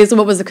basically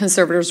what was the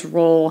conservator's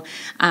role,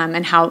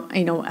 and how,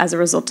 as a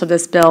result of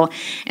this bill.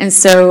 And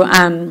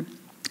so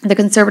the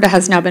conservator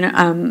has now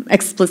been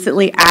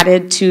explicitly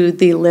added to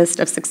the list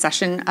of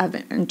succession of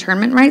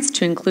internment rights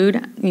to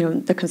include,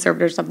 the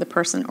conservators of the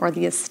person or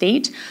the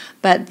estate,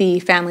 but the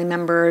family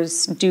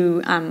members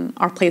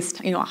are placed,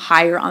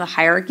 higher on the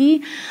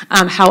hierarchy.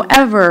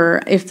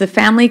 However, if the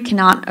family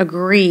cannot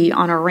agree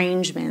on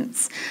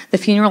arrangements, the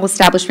funeral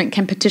establishment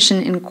can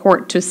petition in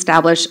court to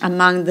establish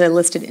among the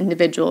listed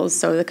individuals,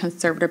 so the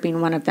conservator being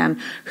one of them,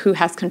 who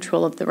has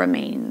control of the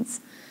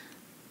remains.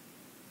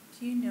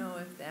 Do you know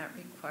if that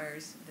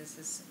requires, this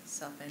is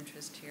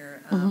self-interest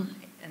here, Mm-hmm.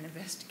 an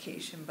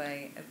investigation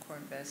by a court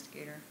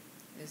investigator?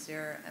 Is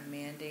there a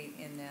mandate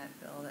in that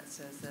bill that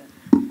says that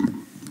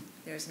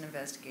there's an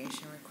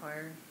investigation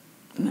required?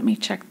 Let me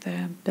check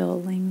the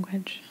bill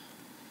language.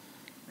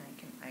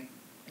 I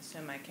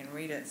assume I can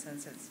read it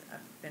since it's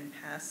been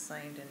passed,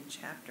 signed, and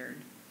chaptered.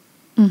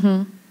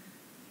 Mm-hmm.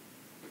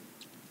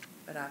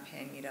 But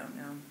offhand, you don't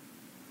know?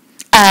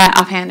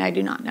 Offhand, I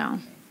do not know.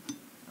 Okay.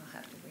 I'll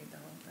have to read the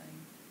whole thing.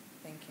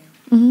 Thank you.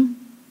 Mm-hmm.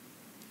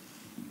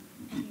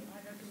 Any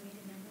other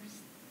committee members?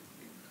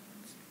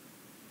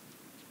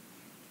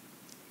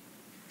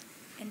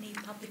 Any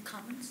public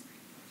comments?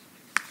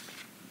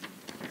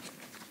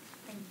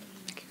 Thank you.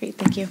 Okay, great,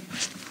 thank you.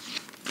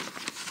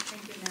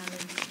 Thank you,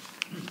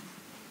 Natalie.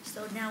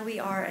 So now we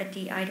are at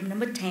the item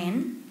number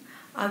 10.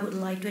 I would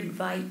like to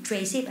invite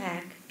Tracy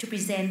back to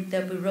present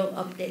the Bureau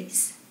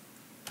updates.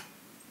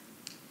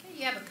 Okay,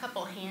 you have a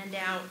couple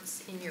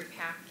handouts in your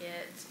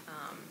packet.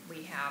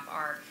 We have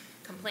our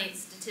complaint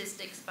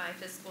statistics by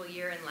fiscal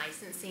year and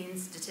licensing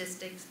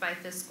statistics by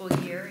fiscal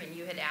year, and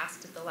you had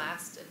asked at the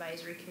last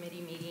advisory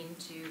committee meeting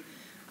to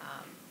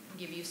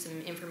give you some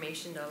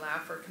information to allow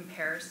for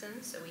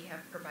comparison, so we have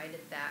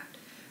provided that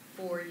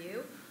for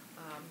you.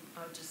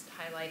 I'll just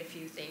highlight a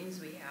few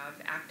things. We have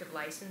active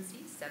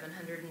licensees,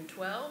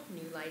 712,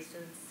 new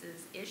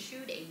licenses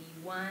issued,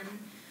 81,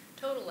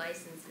 total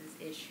licenses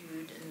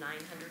issued,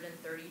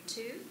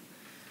 932.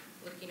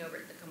 Looking over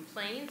at the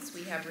complaints,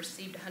 we have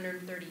received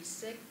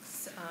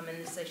 136, and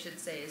this I should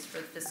say is for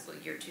the fiscal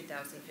year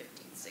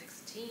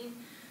 2015-16.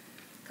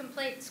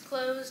 Complaints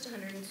closed,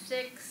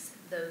 106.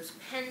 Those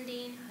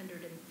pending,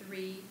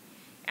 103.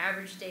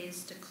 Average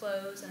days to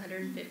close,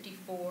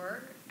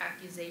 154.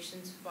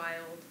 Accusations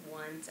filed,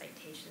 1.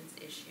 Citations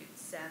issued,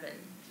 7.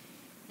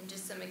 And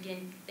just some,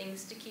 again,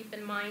 things to keep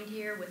in mind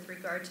here with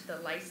regard to the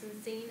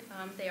licensing.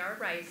 They are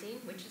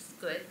rising, which is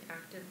good.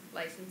 Active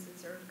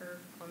licenses are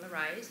on the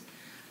rise.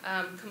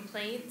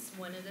 Complaints,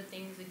 one of the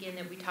things, again,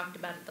 that we talked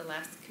about at the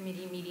last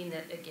committee meeting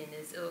that, again,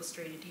 is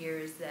illustrated here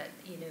is that,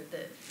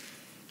 the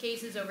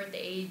cases over at the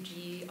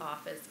AG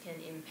office can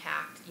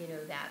impact,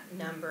 that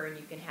number, and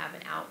you can have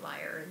an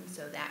outlier, and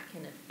so that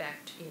can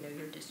affect,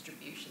 your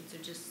distribution. So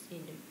just,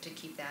 to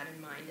keep that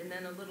in mind. And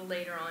then a little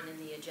later on in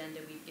the agenda,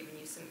 we've given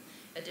you some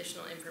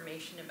additional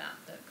information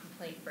about the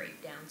complaint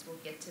breakdowns. We'll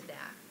get to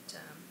that.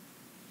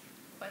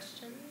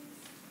 Questions?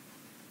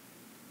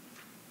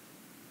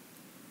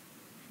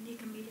 Any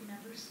committee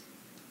members?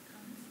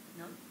 Comments?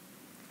 No?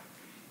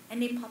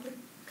 Any public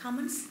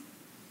comments?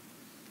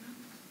 No?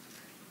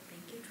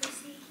 Thank you,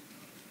 Tracy.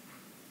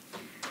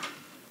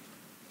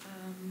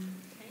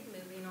 Okay,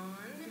 moving on.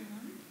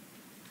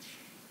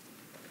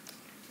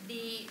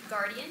 The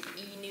Guardian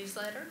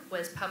e-newsletter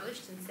was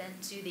published and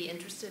sent to the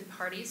interested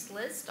parties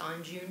list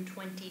on June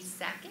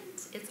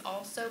 22nd. It's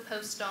also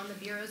posted on the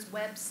Bureau's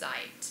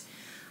website.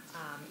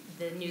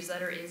 The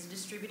newsletter is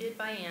distributed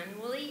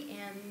biannually,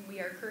 and we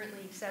are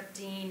currently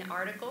accepting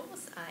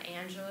articles.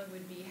 Angela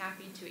would be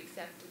happy to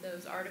accept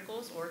those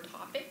articles or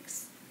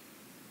topics.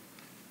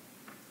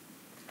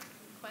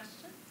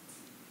 Questions?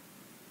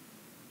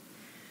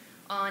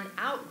 On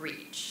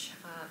outreach,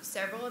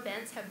 several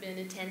events have been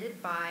attended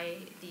by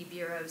the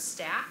Bureau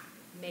staff.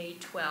 May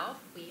 12th,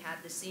 we had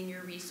the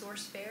Senior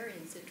Resource Fair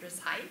in Citrus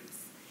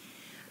Heights.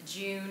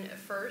 June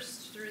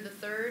 1st through the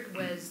 3rd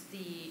was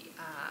the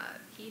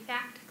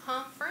PFACT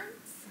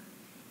conference.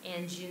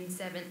 And June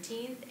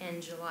 17th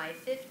and July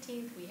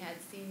 15th, we had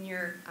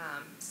senior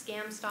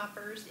scam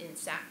stoppers in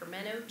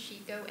Sacramento,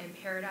 Chico, and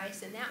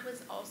Paradise, and that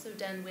was also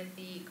done with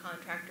the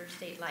Contractor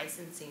State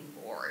Licensing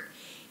Board.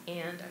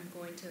 And I'm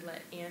going to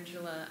let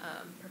Angela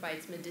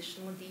provide some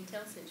additional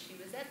details since she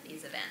was at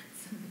these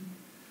events.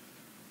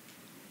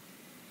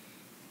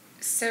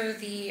 So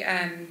the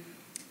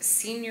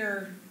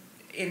senior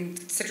in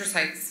Citrus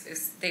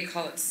Heights, they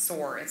call it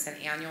SOAR. It's an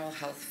annual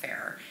health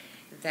fair.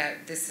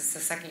 That this is the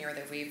second year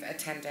that we've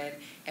attended,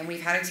 and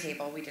we've had a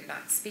table. We did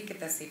not speak at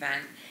this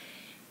event,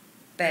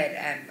 but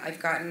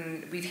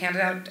we've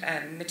handed out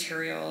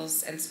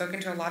materials and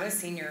spoken to a lot of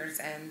seniors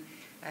and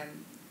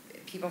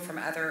people from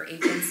other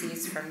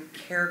agencies, from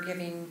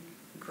caregiving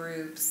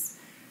groups,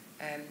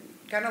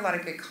 gotten a lot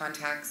of good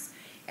contacts.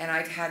 And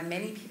I've had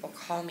many people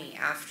call me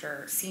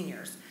after,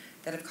 seniors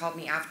that have called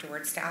me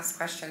afterwards to ask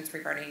questions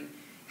regarding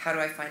how do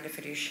I find a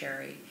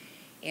fiduciary.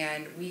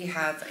 And we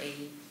have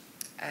a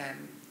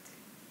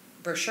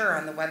brochure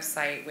on the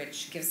website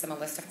which gives them a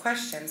list of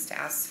questions to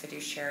ask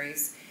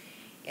fiduciaries,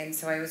 and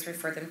so I always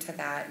refer them to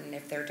that. And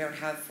if they don't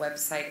have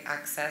website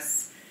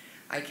access,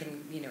 I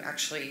can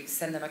actually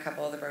send them a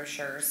couple of the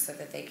brochures so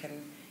that they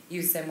can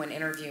use them when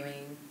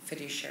interviewing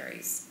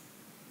fiduciaries.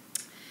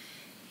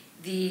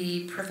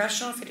 The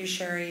Professional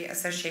Fiduciary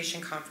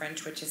Association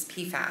Conference, which is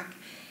PFAC,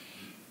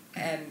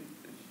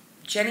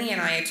 Jenny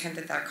and I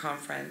attended that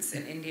conference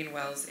in Indian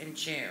Wells in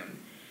June.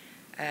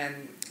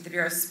 The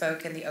Bureau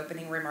spoke in the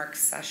opening remarks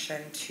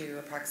session to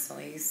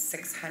approximately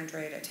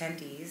 600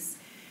 attendees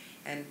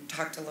and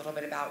talked a little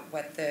bit about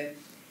what the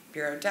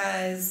Bureau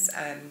does,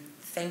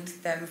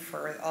 thanked them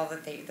for all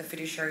that the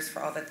fiduciaries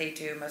for all that they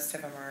do. Most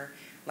of them are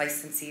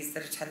licensees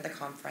that attend the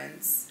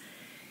conference.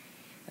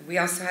 And we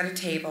also had a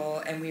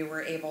table, and we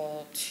were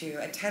able to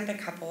attend a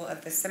couple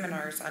of the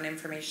seminars on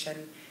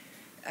information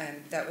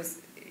that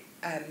was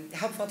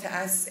helpful to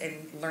us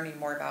in learning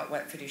more about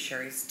what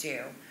fiduciaries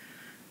do.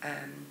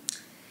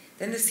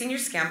 Then the Senior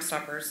Scam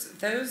Stoppers,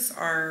 those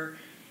are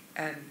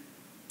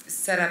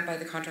set up by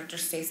the Contractor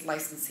State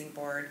Licensing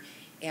Board,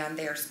 and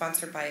they are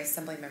sponsored by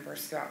assembly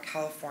members throughout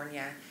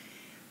California.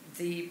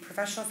 The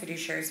Professional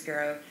Fiduciaries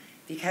Bureau,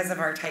 because of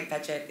our tight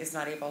budget, is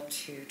not able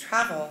to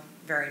travel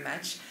very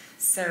much.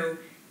 So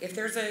if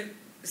there's a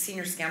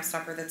senior scam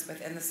stopper that's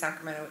within the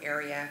Sacramento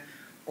area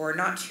or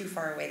not too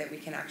far away that we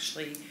can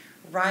actually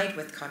ride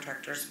with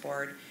Contractors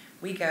Board,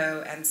 we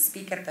go and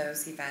speak at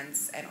those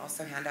events and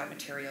also hand out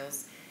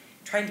materials,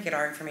 trying to get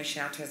our information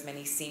out to as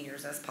many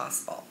seniors as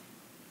possible.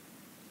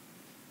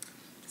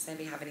 Does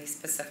anybody have any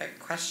specific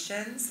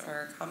questions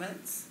or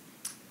comments?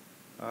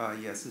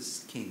 Yes, this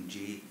is King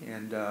G,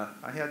 and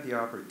I had the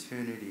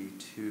opportunity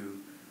to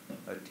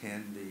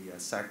attend the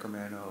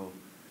Sacramento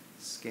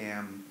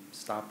Scam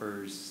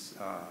Stoppers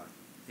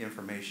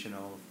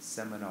informational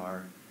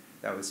seminar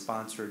that was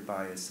sponsored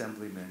by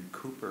Assemblyman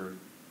Cooper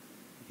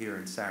here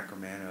in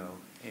Sacramento,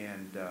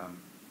 and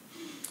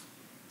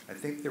I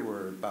think there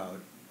were about,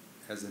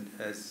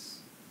 as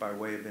by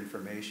way of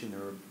information, there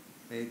were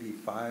maybe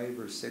 5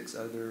 or 6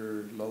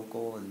 other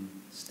local and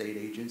state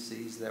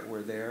agencies that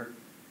were there,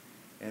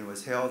 and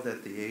was held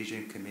at the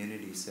Asian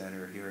Community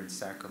Center here in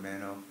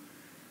Sacramento,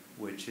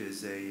 which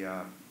is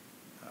a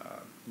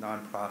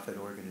nonprofit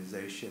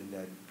organization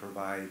that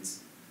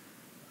provides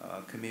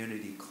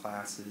community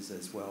classes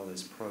as well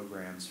as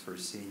programs for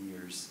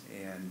seniors,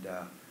 and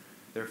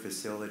their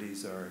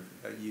facilities are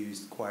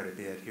used quite a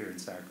bit here in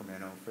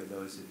Sacramento. For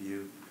those of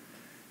you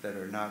that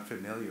are not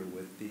familiar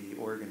with the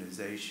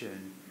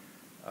organization,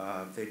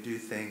 they do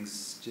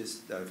things,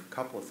 just a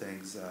couple of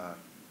things,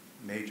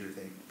 major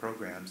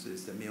programs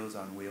is the Meals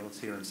on Wheels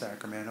here in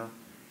Sacramento,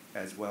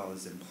 as well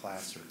as in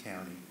Placer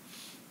County.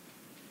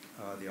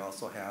 They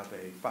also have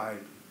a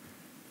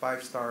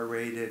five-star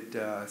rated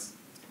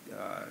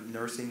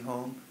nursing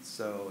home,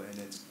 and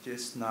it's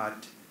just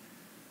not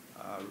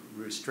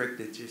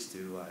restricted just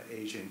to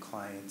Asian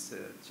clients.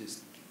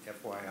 Just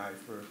FYI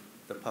for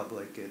the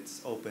public,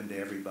 it's open to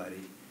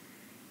everybody.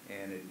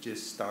 And it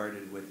just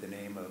started with the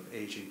name of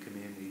Asian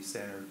Community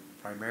Center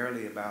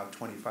primarily about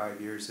 25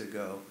 years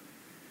ago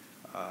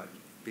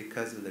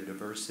because of the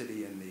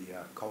diversity in the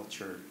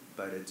culture,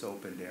 but it's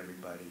open to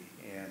everybody.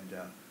 And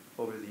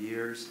over the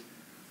years,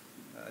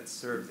 it's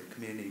served the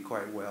community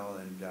quite well,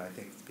 and I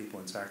think the people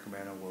in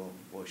Sacramento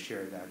will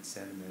share that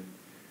sentiment.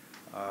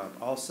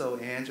 Also,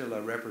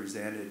 Angela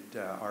represented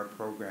our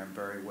program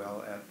very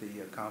well at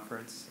the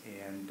conference,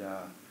 and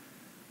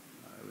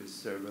it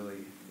was a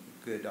really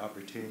good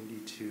opportunity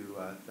to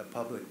the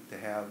public to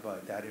have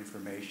that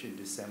information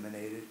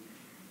disseminated,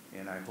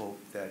 and I hope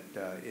that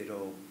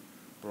it'll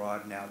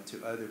broaden out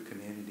to other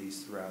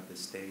communities throughout the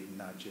state and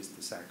not just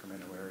the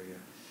Sacramento area.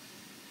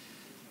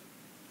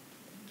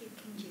 Thank you,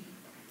 Kenji.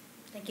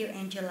 Thank you,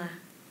 Angela.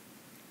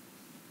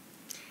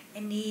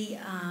 Any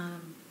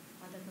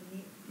other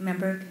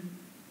member can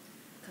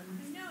come.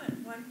 I know at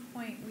one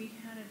point we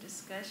had a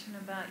discussion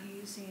about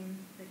using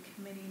the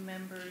committee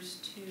members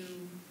to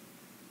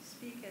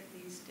speak at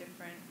these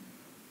different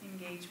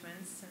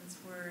engagements since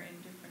we're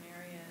in different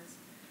areas.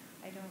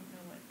 I don't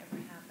know what ever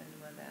happened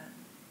with that.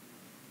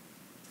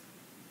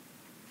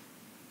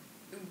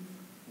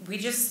 We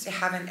just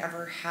haven't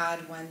ever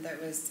had one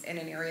that was in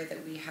an area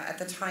that we had. At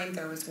the time,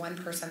 there was one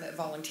person that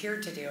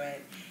volunteered to do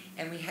it,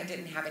 and we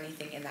didn't have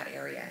anything in that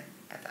area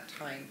at that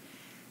time.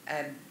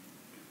 And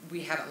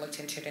we haven't looked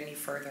into it any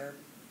further.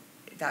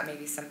 That may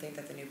be something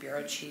that the new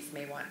bureau chief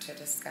may want to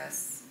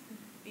discuss.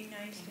 Be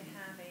nice to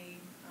have a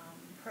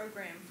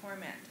program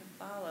format to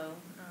follow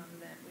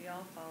that we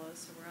all follow,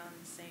 so we're on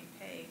the same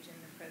page in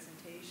the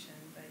presentation,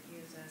 but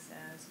use us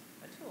as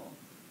a tool.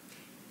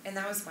 And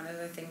that was one of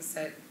the things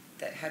that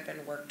had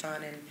been worked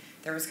on, and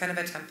there was kind of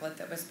a template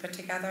that was put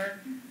together.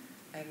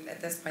 And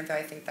at this point, though,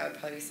 I think that would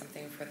probably be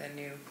something for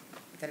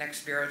the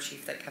next bureau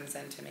chief that comes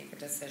in to make a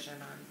decision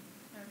on.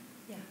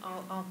 Yeah,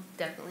 I'll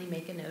definitely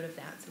make a note of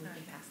that so we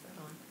can pass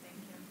that on. Thank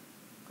you.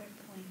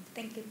 Great point.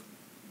 Thank you.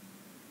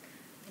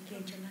 Thank you,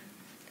 Angela.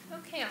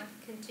 Okay, I'll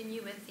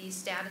continue with the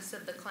status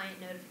of the client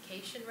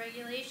notification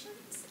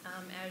regulations.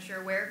 As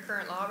you're aware,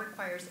 current law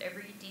requires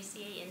every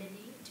DCA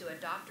entity to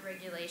adopt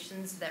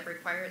regulations that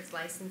require its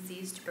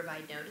licensees to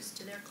provide notice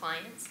to their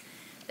clients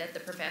that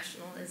the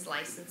professional is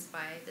licensed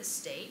by the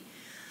state.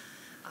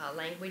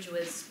 Language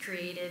was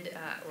created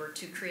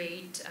to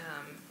create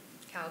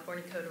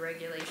California Code of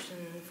Regulation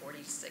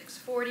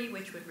 4640,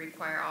 which would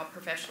require all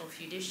professional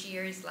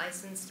fiduciaries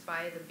licensed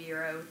by the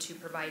Bureau to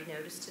provide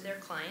notice to their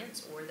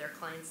clients or their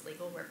client's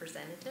legal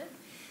representative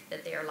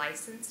that they are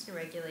licensed and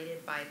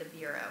regulated by the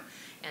Bureau.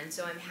 And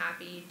so I'm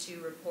happy to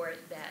report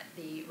that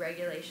the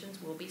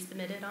regulations will be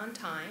submitted on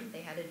time.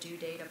 They had a due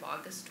date of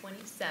August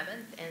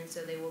 27th, and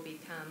so they will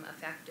become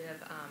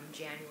effective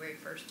January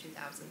 1st,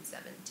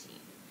 2017.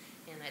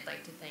 And I'd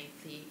like to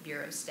thank the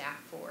Bureau staff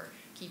for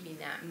keeping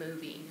that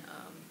moving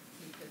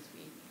because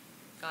we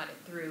got it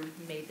through,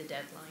 made the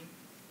deadline.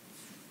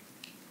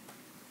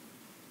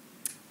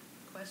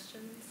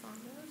 Questions on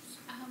those?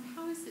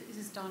 How is it, this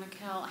is Donna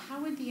Kell,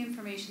 how would the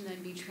information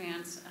then be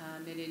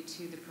transmitted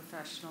to the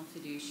professional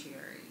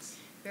fiduciaries?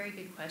 Very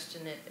good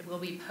question. It will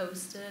be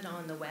posted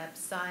on the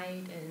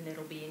website and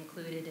it'll be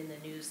included in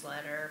the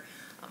newsletter.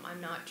 I'm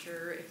not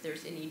sure if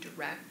there's any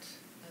direct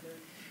other.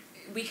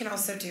 We can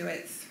also do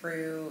it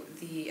through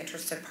the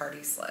interested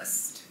parties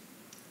list.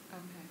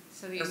 Okay.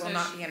 So the there will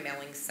not be a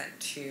mailing sent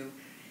to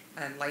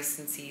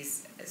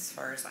licensees as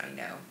far as I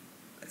know.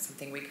 That's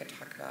something we could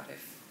talk about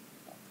if.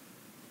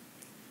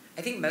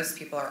 I think most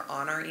people are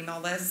on our email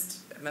list,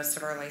 most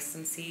of our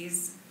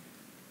licensees.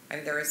 I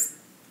mean,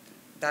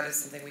 that is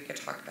something we could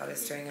talk about,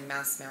 is doing a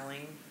mass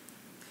mailing.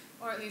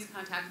 Or at least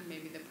contacting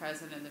maybe the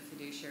president of the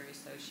Fiduciary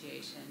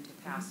Association to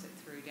pass it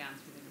through down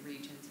through the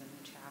regions and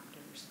the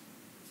chapters.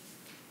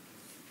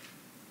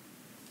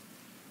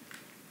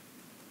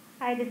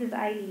 Hi, this is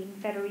Eileen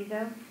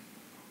Federizo.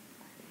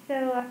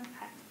 So,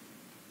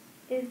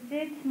 is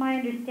it my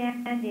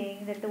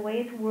understanding that the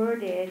way it's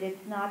worded,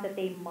 it's not that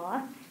they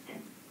must,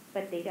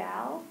 but they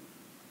shall?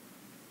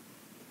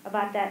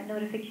 About that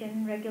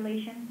notification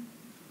regulation?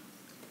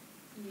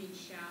 You mean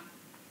shall?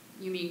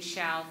 You mean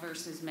shall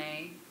versus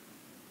may?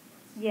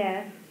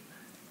 Yes.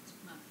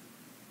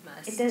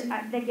 Must. It does,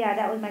 yeah,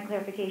 that was my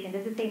clarification.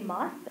 Does it say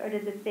must or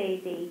does it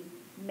say they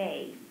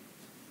may?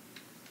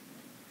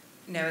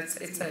 No, it's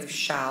a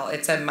shall.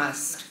 It's a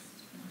must.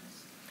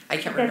 I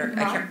can't It says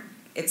remember. must?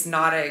 It's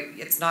not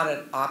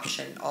an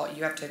option.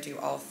 You have to do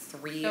all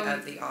three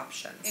of the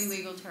options. In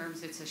legal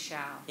terms, it's a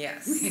shall.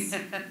 Yes.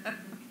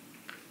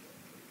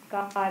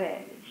 Got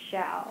it.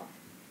 Shall.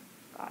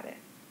 Got it.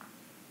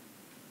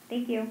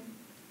 Thank you.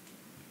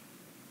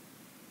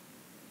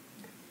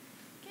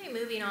 Okay,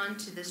 moving on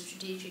to the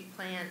strategic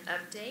plan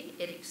update.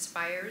 It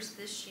expires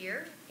this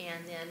year,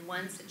 and then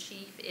once the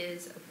chief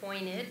is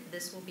appointed,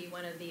 this will be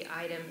one of the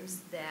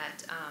items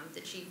that the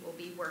chief will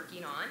be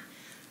working on.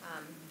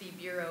 The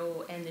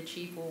Bureau and the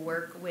chief will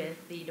work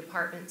with the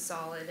Department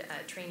Solid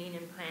Training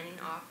and Planning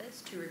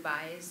Office to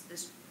revise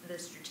the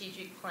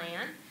strategic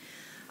plan.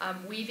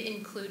 We've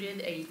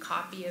included a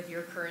copy of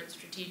your current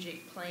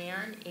strategic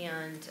plan,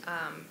 and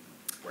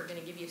we're going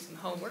to give you some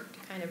homework to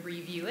kind of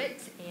review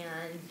it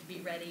and be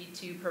ready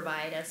to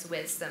provide us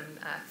with some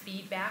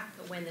feedback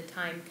when the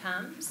time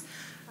comes.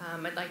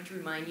 I'd like to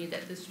remind you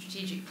that the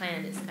strategic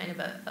plan is kind of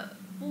a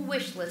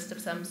wish list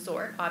of some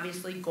sort,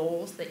 obviously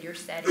goals that you're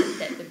setting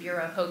that the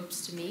Bureau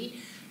hopes to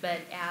meet, but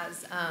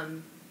as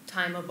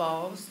time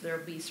evolves, there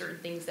will be certain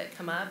things that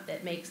come up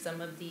that make some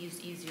of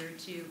these easier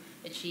to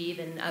achieve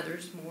and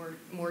others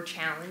more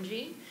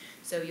challenging.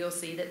 So you'll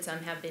see that some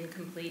have been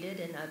completed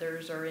and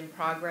others are in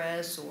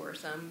progress, or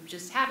some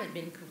just haven't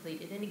been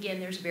completed. And again,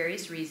 there's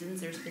various reasons.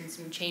 There's been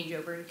some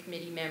changeover in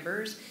committee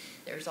members.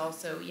 There's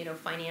also,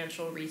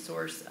 financial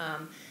resource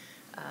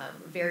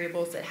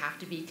variables that have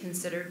to be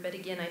considered. But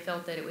again, I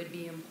felt that it would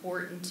be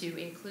important to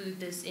include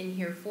this in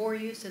here for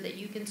you so that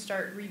you can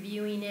start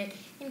reviewing it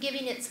and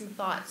giving it some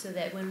thought, so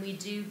that when we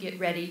do get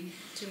ready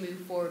to move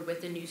forward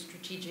with the new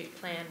strategic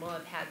plan, we'll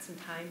have had some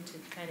time to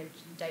kind of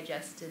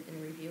digest it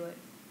and review it.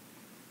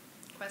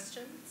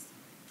 Questions?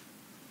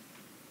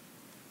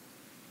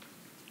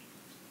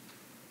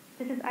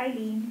 This is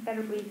Eileen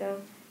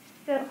Federico.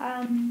 So,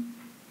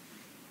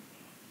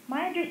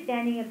 my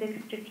understanding of the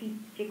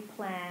strategic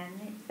plan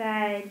is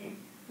that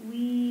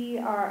we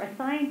are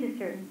assigned to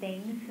certain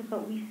things,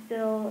 but we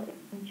still,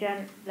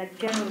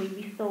 generally,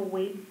 we still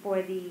wait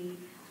for the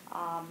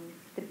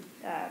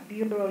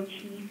bureau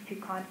chief to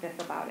contact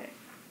us about it.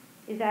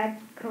 Is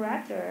that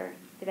correct, or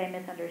did I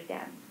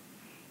misunderstand?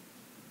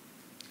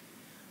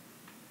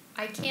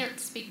 I can't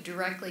speak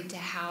directly to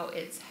how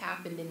it's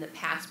happened in the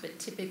past, but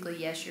typically,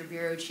 yes, your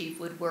bureau chief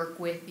would work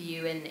with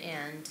you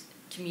and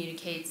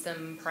communicate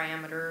some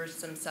parameters,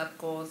 some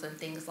sub-goals and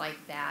things like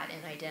that,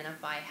 and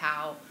identify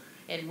how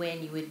and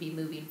when you would be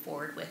moving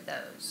forward with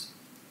those.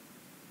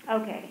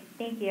 Okay,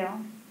 thank you.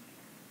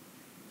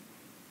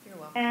 You're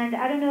welcome. And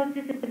I don't know if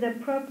this is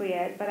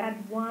appropriate, but I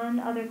had one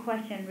other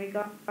question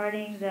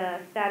regarding the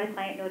status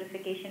client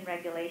notification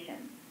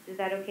regulations. Is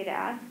that okay to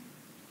ask?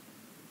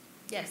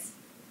 Yes.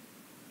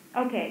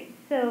 Okay,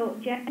 so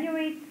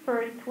January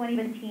 1st,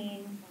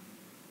 2017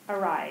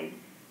 arrives.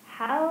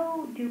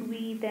 How do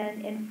we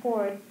then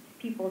enforce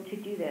people to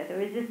do this?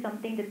 Or is this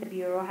something that the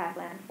Bureau has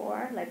planned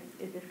for? Like,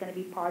 is this going to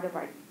be part of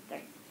our,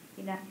 like,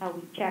 you know, how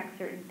we check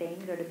certain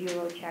things, or the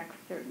Bureau checks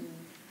certain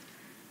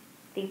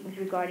things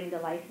regarding the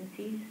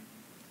licensees?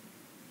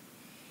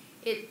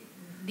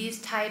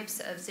 These types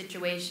of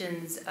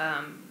situations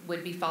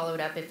would be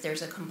followed up if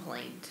there's a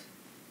complaint.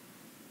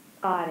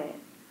 Got it.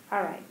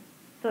 All right.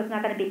 So it's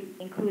not going to be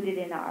included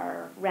in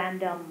our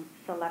random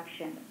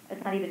selection.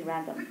 It's not even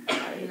random.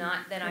 Sorry.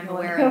 Not that I'm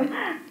aware of.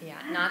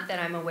 Yeah, not that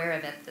I'm aware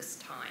of at this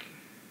time.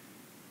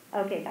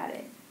 Okay, got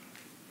it.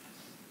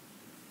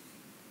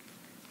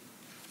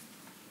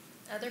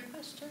 Other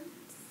questions?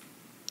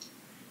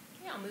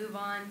 Okay, I'll move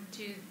on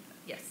to,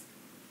 yes,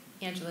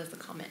 Angela has a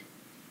comment.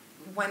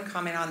 One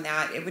comment on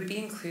that, it would be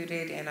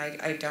included, and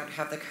I don't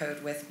have the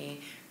code with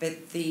me,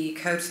 but the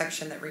code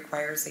section that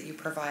requires that you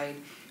provide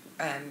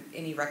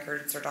any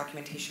records or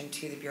documentation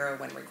to the Bureau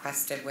when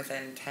requested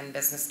within 10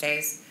 business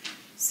days.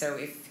 So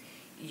if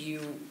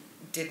you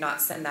did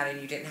not send that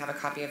and you didn't have a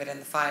copy of it in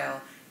the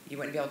file, you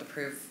wouldn't be able to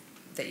prove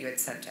that you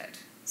had sent it.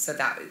 So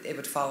that it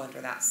would fall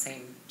under that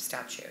same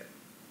statute.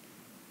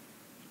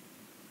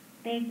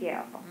 Thank you.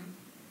 Mm-hmm.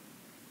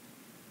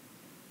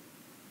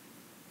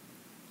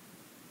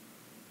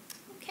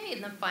 Okay,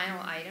 and the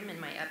final item in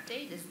my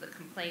update is the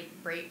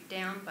complaint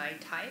breakdown by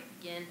type.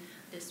 Again,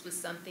 this was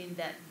something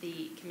that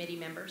the committee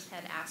members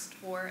had asked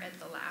for at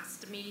the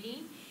last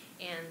meeting,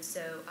 and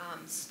so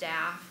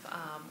staff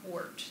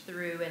worked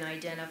through and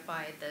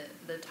identified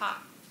the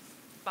top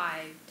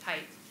 5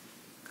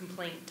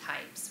 complaint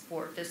types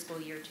for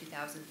fiscal year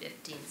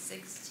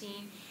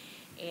 2015-16,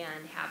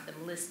 and have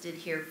them listed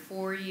here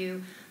for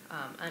you.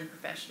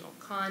 Unprofessional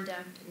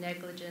conduct,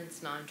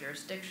 negligence,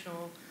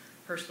 non-jurisdictional,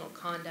 personal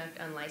conduct,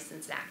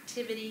 unlicensed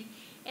activity,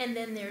 and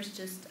then there's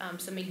just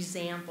some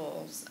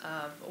examples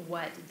of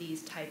what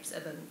these types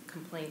of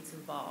complaints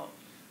involve.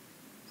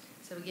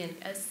 So again,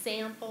 a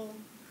sample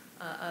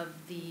of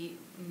the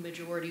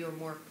majority or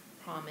more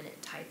prominent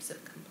types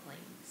of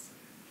complaints.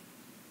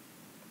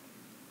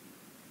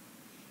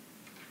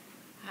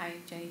 Hi,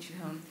 Jenny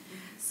Trujillo.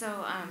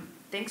 So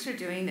thanks for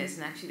doing this,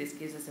 and actually this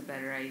gives us a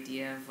better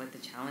idea of what the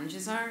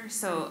challenges are.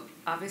 So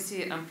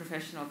obviously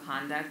unprofessional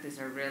conduct is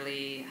a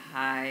really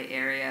high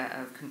area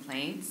of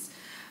complaints.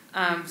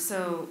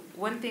 So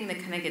one thing that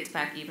kind of gets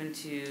back even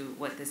to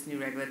what this new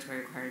regulatory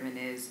requirement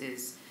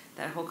is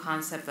that whole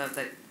concept of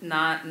the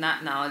not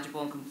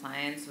knowledgeable in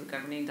compliance with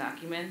governing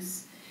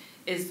documents.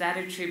 Is that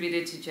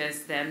attributed to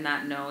just them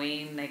not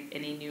knowing like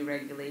any new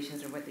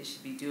regulations or what they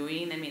should be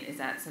doing? I mean, is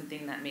that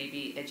something that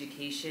maybe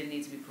education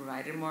needs to be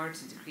provided more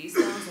to decrease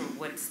those, or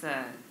what's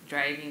the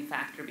driving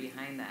factor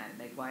behind that?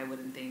 Like, why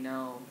wouldn't they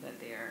know that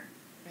they're...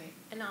 Right,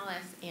 and I'll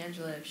ask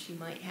Angela if she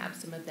might have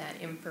some of that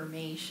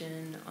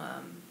information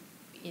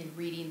in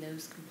reading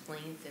those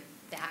complaints, if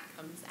that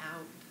comes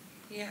out.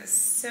 Yes,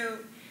 so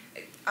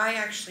I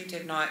actually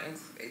did not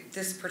include,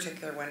 this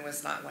particular one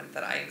was not one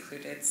that I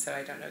included, so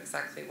I don't know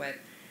exactly what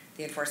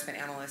the enforcement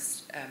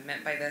analyst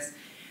meant by this,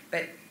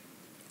 but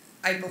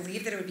I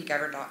believe that it would be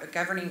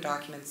governing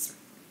documents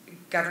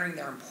governing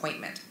their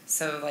appointment.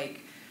 So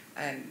like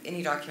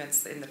any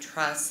documents in the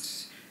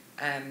trust,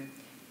 I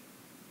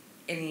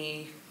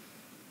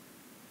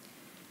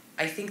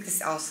think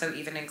this also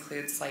even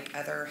includes like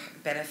other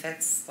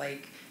benefits,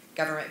 like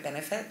government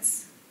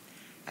benefits,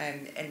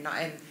 and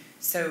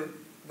so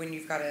when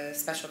you've got a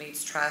special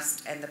needs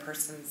trust and the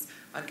person's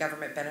on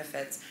government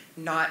benefits,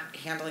 not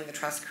handling the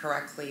trust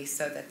correctly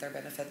so that their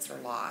benefits are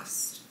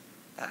lost,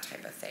 that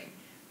type of thing.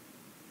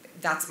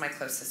 That's my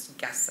closest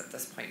guess at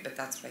this point, but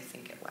that's what I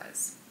think it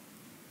was.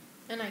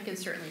 And I can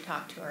certainly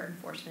talk to our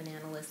enforcement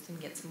analyst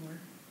and get some more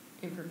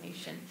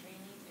information.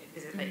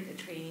 is it like a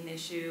training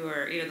issue,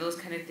 or, you know, those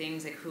kind of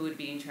things, like who would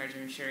be in charge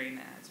of ensuring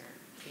that, or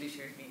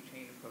fiduciaries being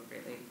trained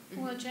appropriately?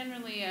 Well,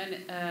 generally,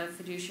 a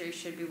fiduciary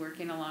should be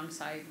working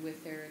alongside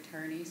with their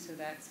attorney, so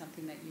that's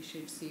something that you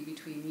should see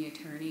between the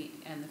attorney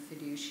and the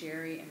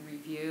fiduciary and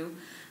review.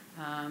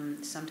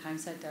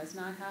 Sometimes that does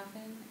not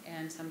happen,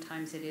 and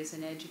sometimes it is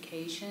an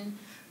education.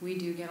 We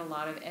do get a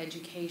lot of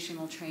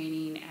educational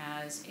training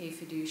as a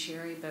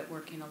fiduciary, but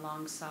working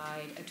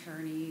alongside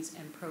attorneys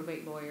and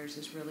probate lawyers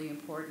is really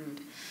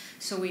important.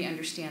 So we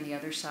understand the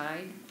other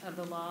side of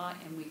the law,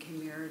 and we can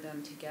mirror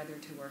them together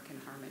to work in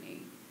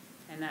harmony.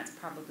 And that's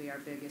probably our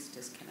biggest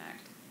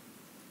disconnect.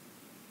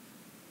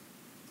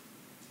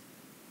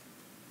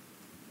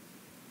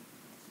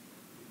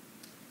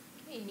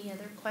 Any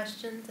other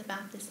questions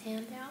about this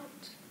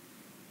handout?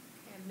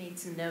 I've made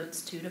some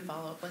notes too to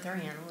follow up with our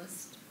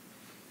analyst.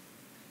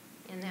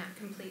 And that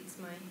completes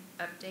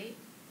my update.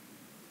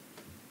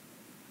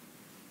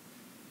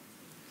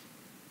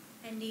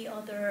 Any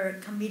other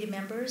committee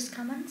members'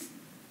 comments?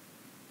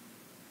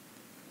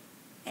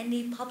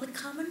 Any public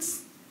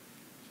comments?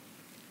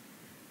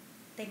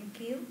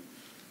 Thank you,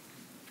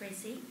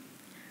 Tracy.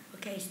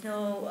 Okay,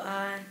 so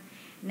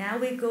now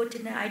we go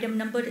to the item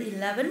number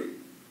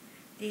 11,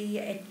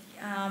 the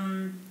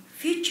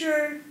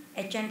future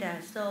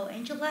agenda. So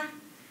Angela,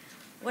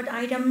 what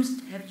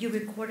items have you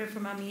recorded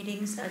from our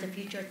meetings as a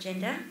future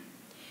agenda?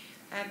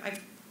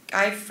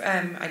 I've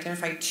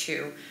identified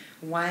two.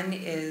 One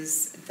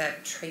is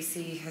that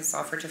Tracy has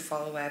offered to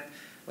follow up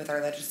with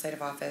our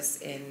legislative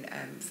office in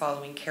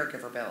following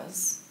caregiver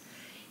bills.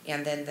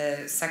 And then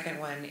the second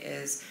one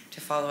is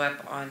to follow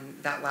up on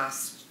that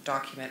last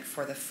document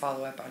for the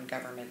follow-up on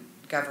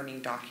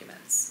governing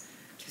documents,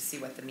 to see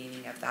what the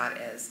meaning of that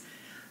is.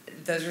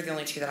 Those are the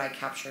only two that I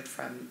captured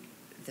from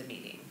the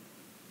meeting.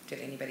 Did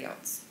anybody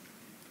else?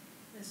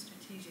 The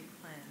strategic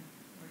plan,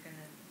 we're going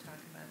to talk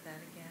about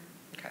that again.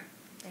 Okay.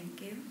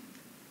 Thank you.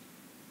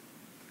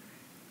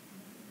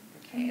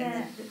 Okay. And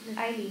then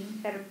Eileen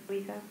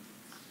Federico.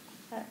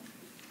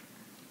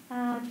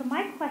 So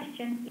my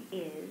question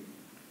is,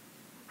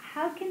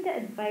 how can the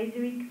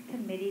advisory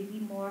committee be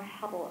more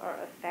helpful or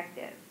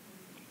effective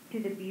to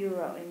the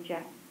Bureau in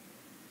general?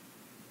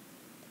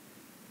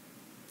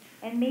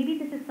 And maybe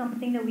this is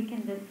something that we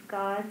can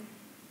discuss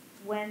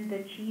when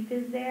the chief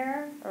is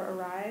there or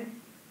arrives.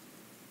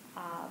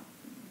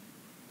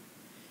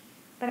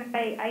 But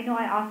I know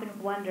I often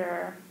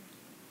wonder,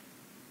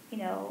 you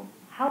know,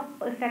 how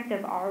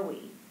effective are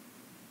we?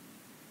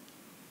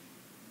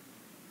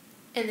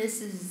 And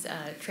this is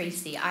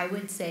Tracy. I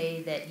would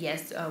say that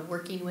yes,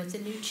 working with the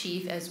new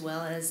chief as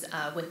well as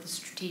with the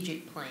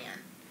strategic plan,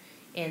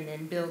 and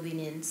then building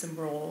in some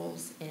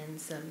roles and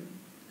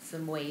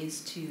some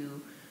ways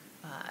to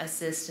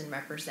assist and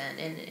represent.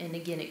 And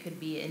again, it could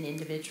be an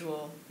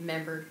individual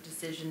member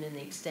decision in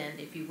the extent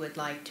if you would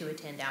like to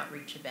attend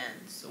outreach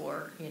events,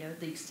 or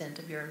the extent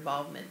of your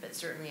involvement. But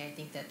certainly, I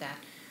think that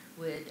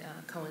would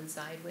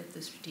coincide with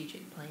the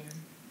strategic plan.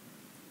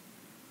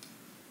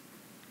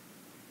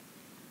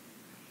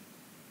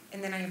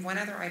 And then I have one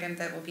other item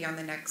that will be on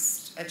the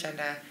next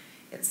agenda.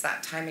 It's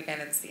that time again,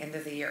 it's the end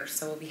of the year,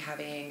 so we'll be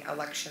having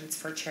elections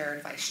for chair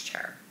and vice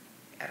chair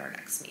at our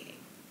next meeting.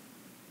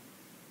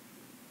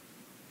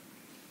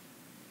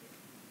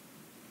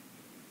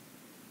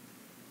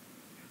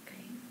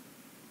 Okay.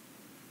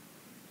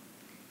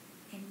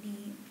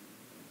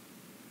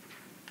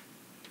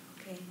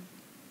 Okay.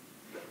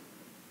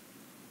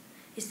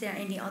 Is there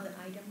any other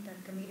item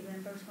that committee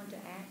members want to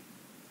add?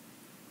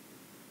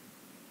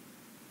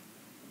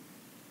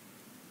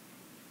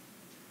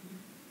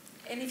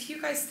 And if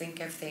you guys think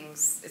of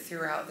things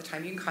throughout the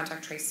time, you can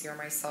contact Tracy or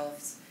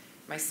myself.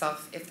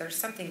 If there's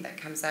something that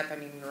comes up, I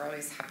mean, we're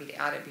always happy to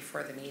add it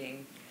before the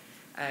meeting.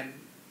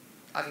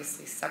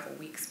 Obviously, several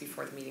weeks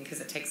before the meeting,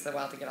 because it takes a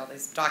while to get all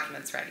these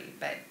documents ready.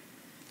 But,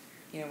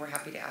 we're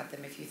happy to add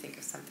them if you think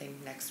of something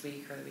next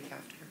week or the week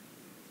after.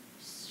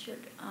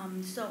 Should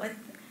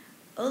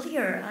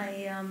earlier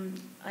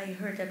I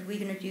heard that we're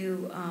gonna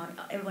do.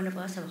 Every one of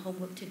us have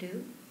homework to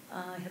do.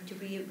 Have to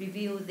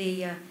review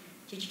the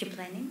strategic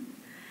planning.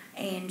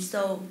 And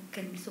so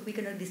we're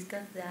going to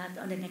discuss that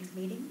on the next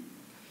meeting?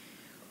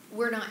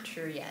 We're not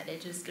sure yet.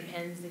 It just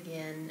depends,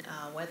 again,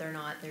 whether or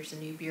not there's a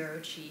new bureau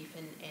chief,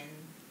 and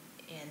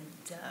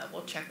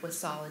we'll check with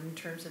Solid in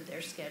terms of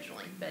their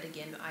scheduling. But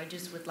again, I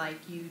just would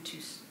like you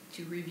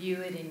to review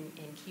it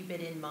and keep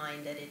it in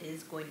mind that it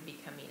is going to be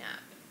coming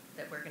up,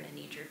 that we're going to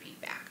need your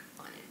feedback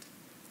on it.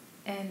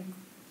 And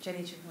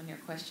Jenny, just one more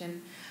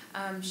question.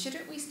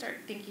 Shouldn't we start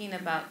thinking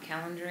about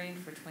calendaring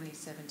for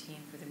 2017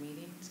 for the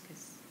meetings?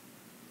 Because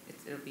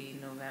it'll be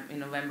in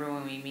November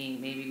when we meet.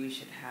 Maybe we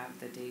should have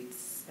the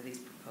dates at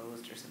least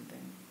proposed or something.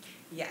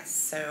 Yes,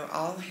 so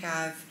I'll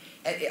have,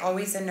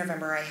 always in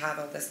November, I have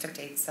a list of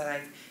dates that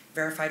I've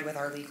verified with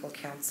our legal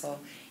counsel,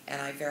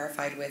 and I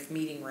verified with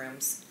meeting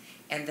rooms.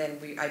 And then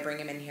I bring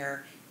them in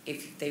here.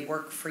 If they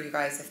work for you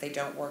guys, if they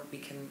don't work, we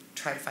can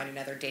try to find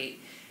another date.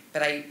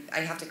 But I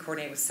have to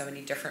coordinate with so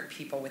many different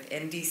people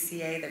within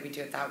DCA that we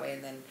do it that way,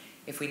 and then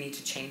if we need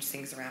to change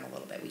things around a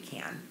little bit, we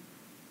can.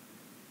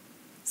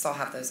 So I'll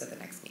have those at the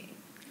next meeting.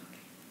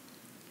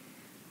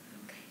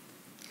 Okay.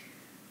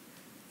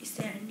 Is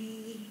there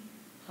any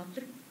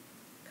public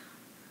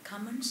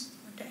comments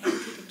on the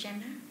empty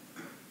agenda?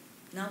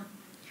 No?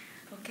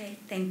 Okay,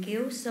 thank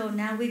you. So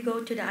now we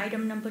go to the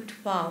item number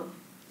 12.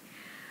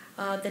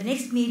 The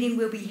next meeting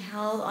will be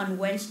held on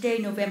Wednesday,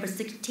 November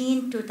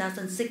 16,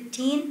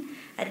 2016,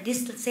 at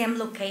this same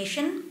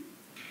location.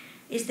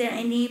 Is there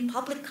any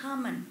public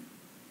comment?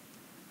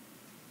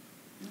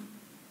 No?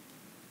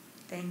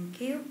 Thank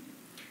you.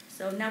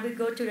 So now we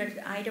go to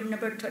the item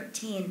number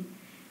 13.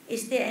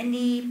 Is there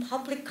any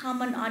public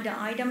comment on the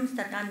items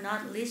that are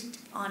not listed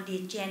on the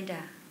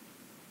agenda?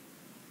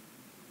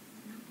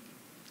 No?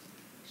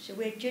 Should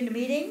we adjourn the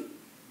meeting?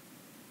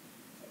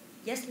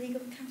 Yes,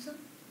 legal counsel?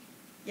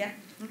 Yeah,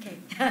 okay.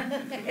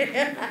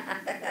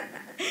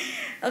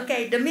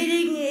 Okay, the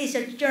meeting is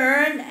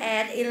adjourned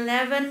at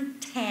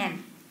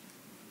 11:10.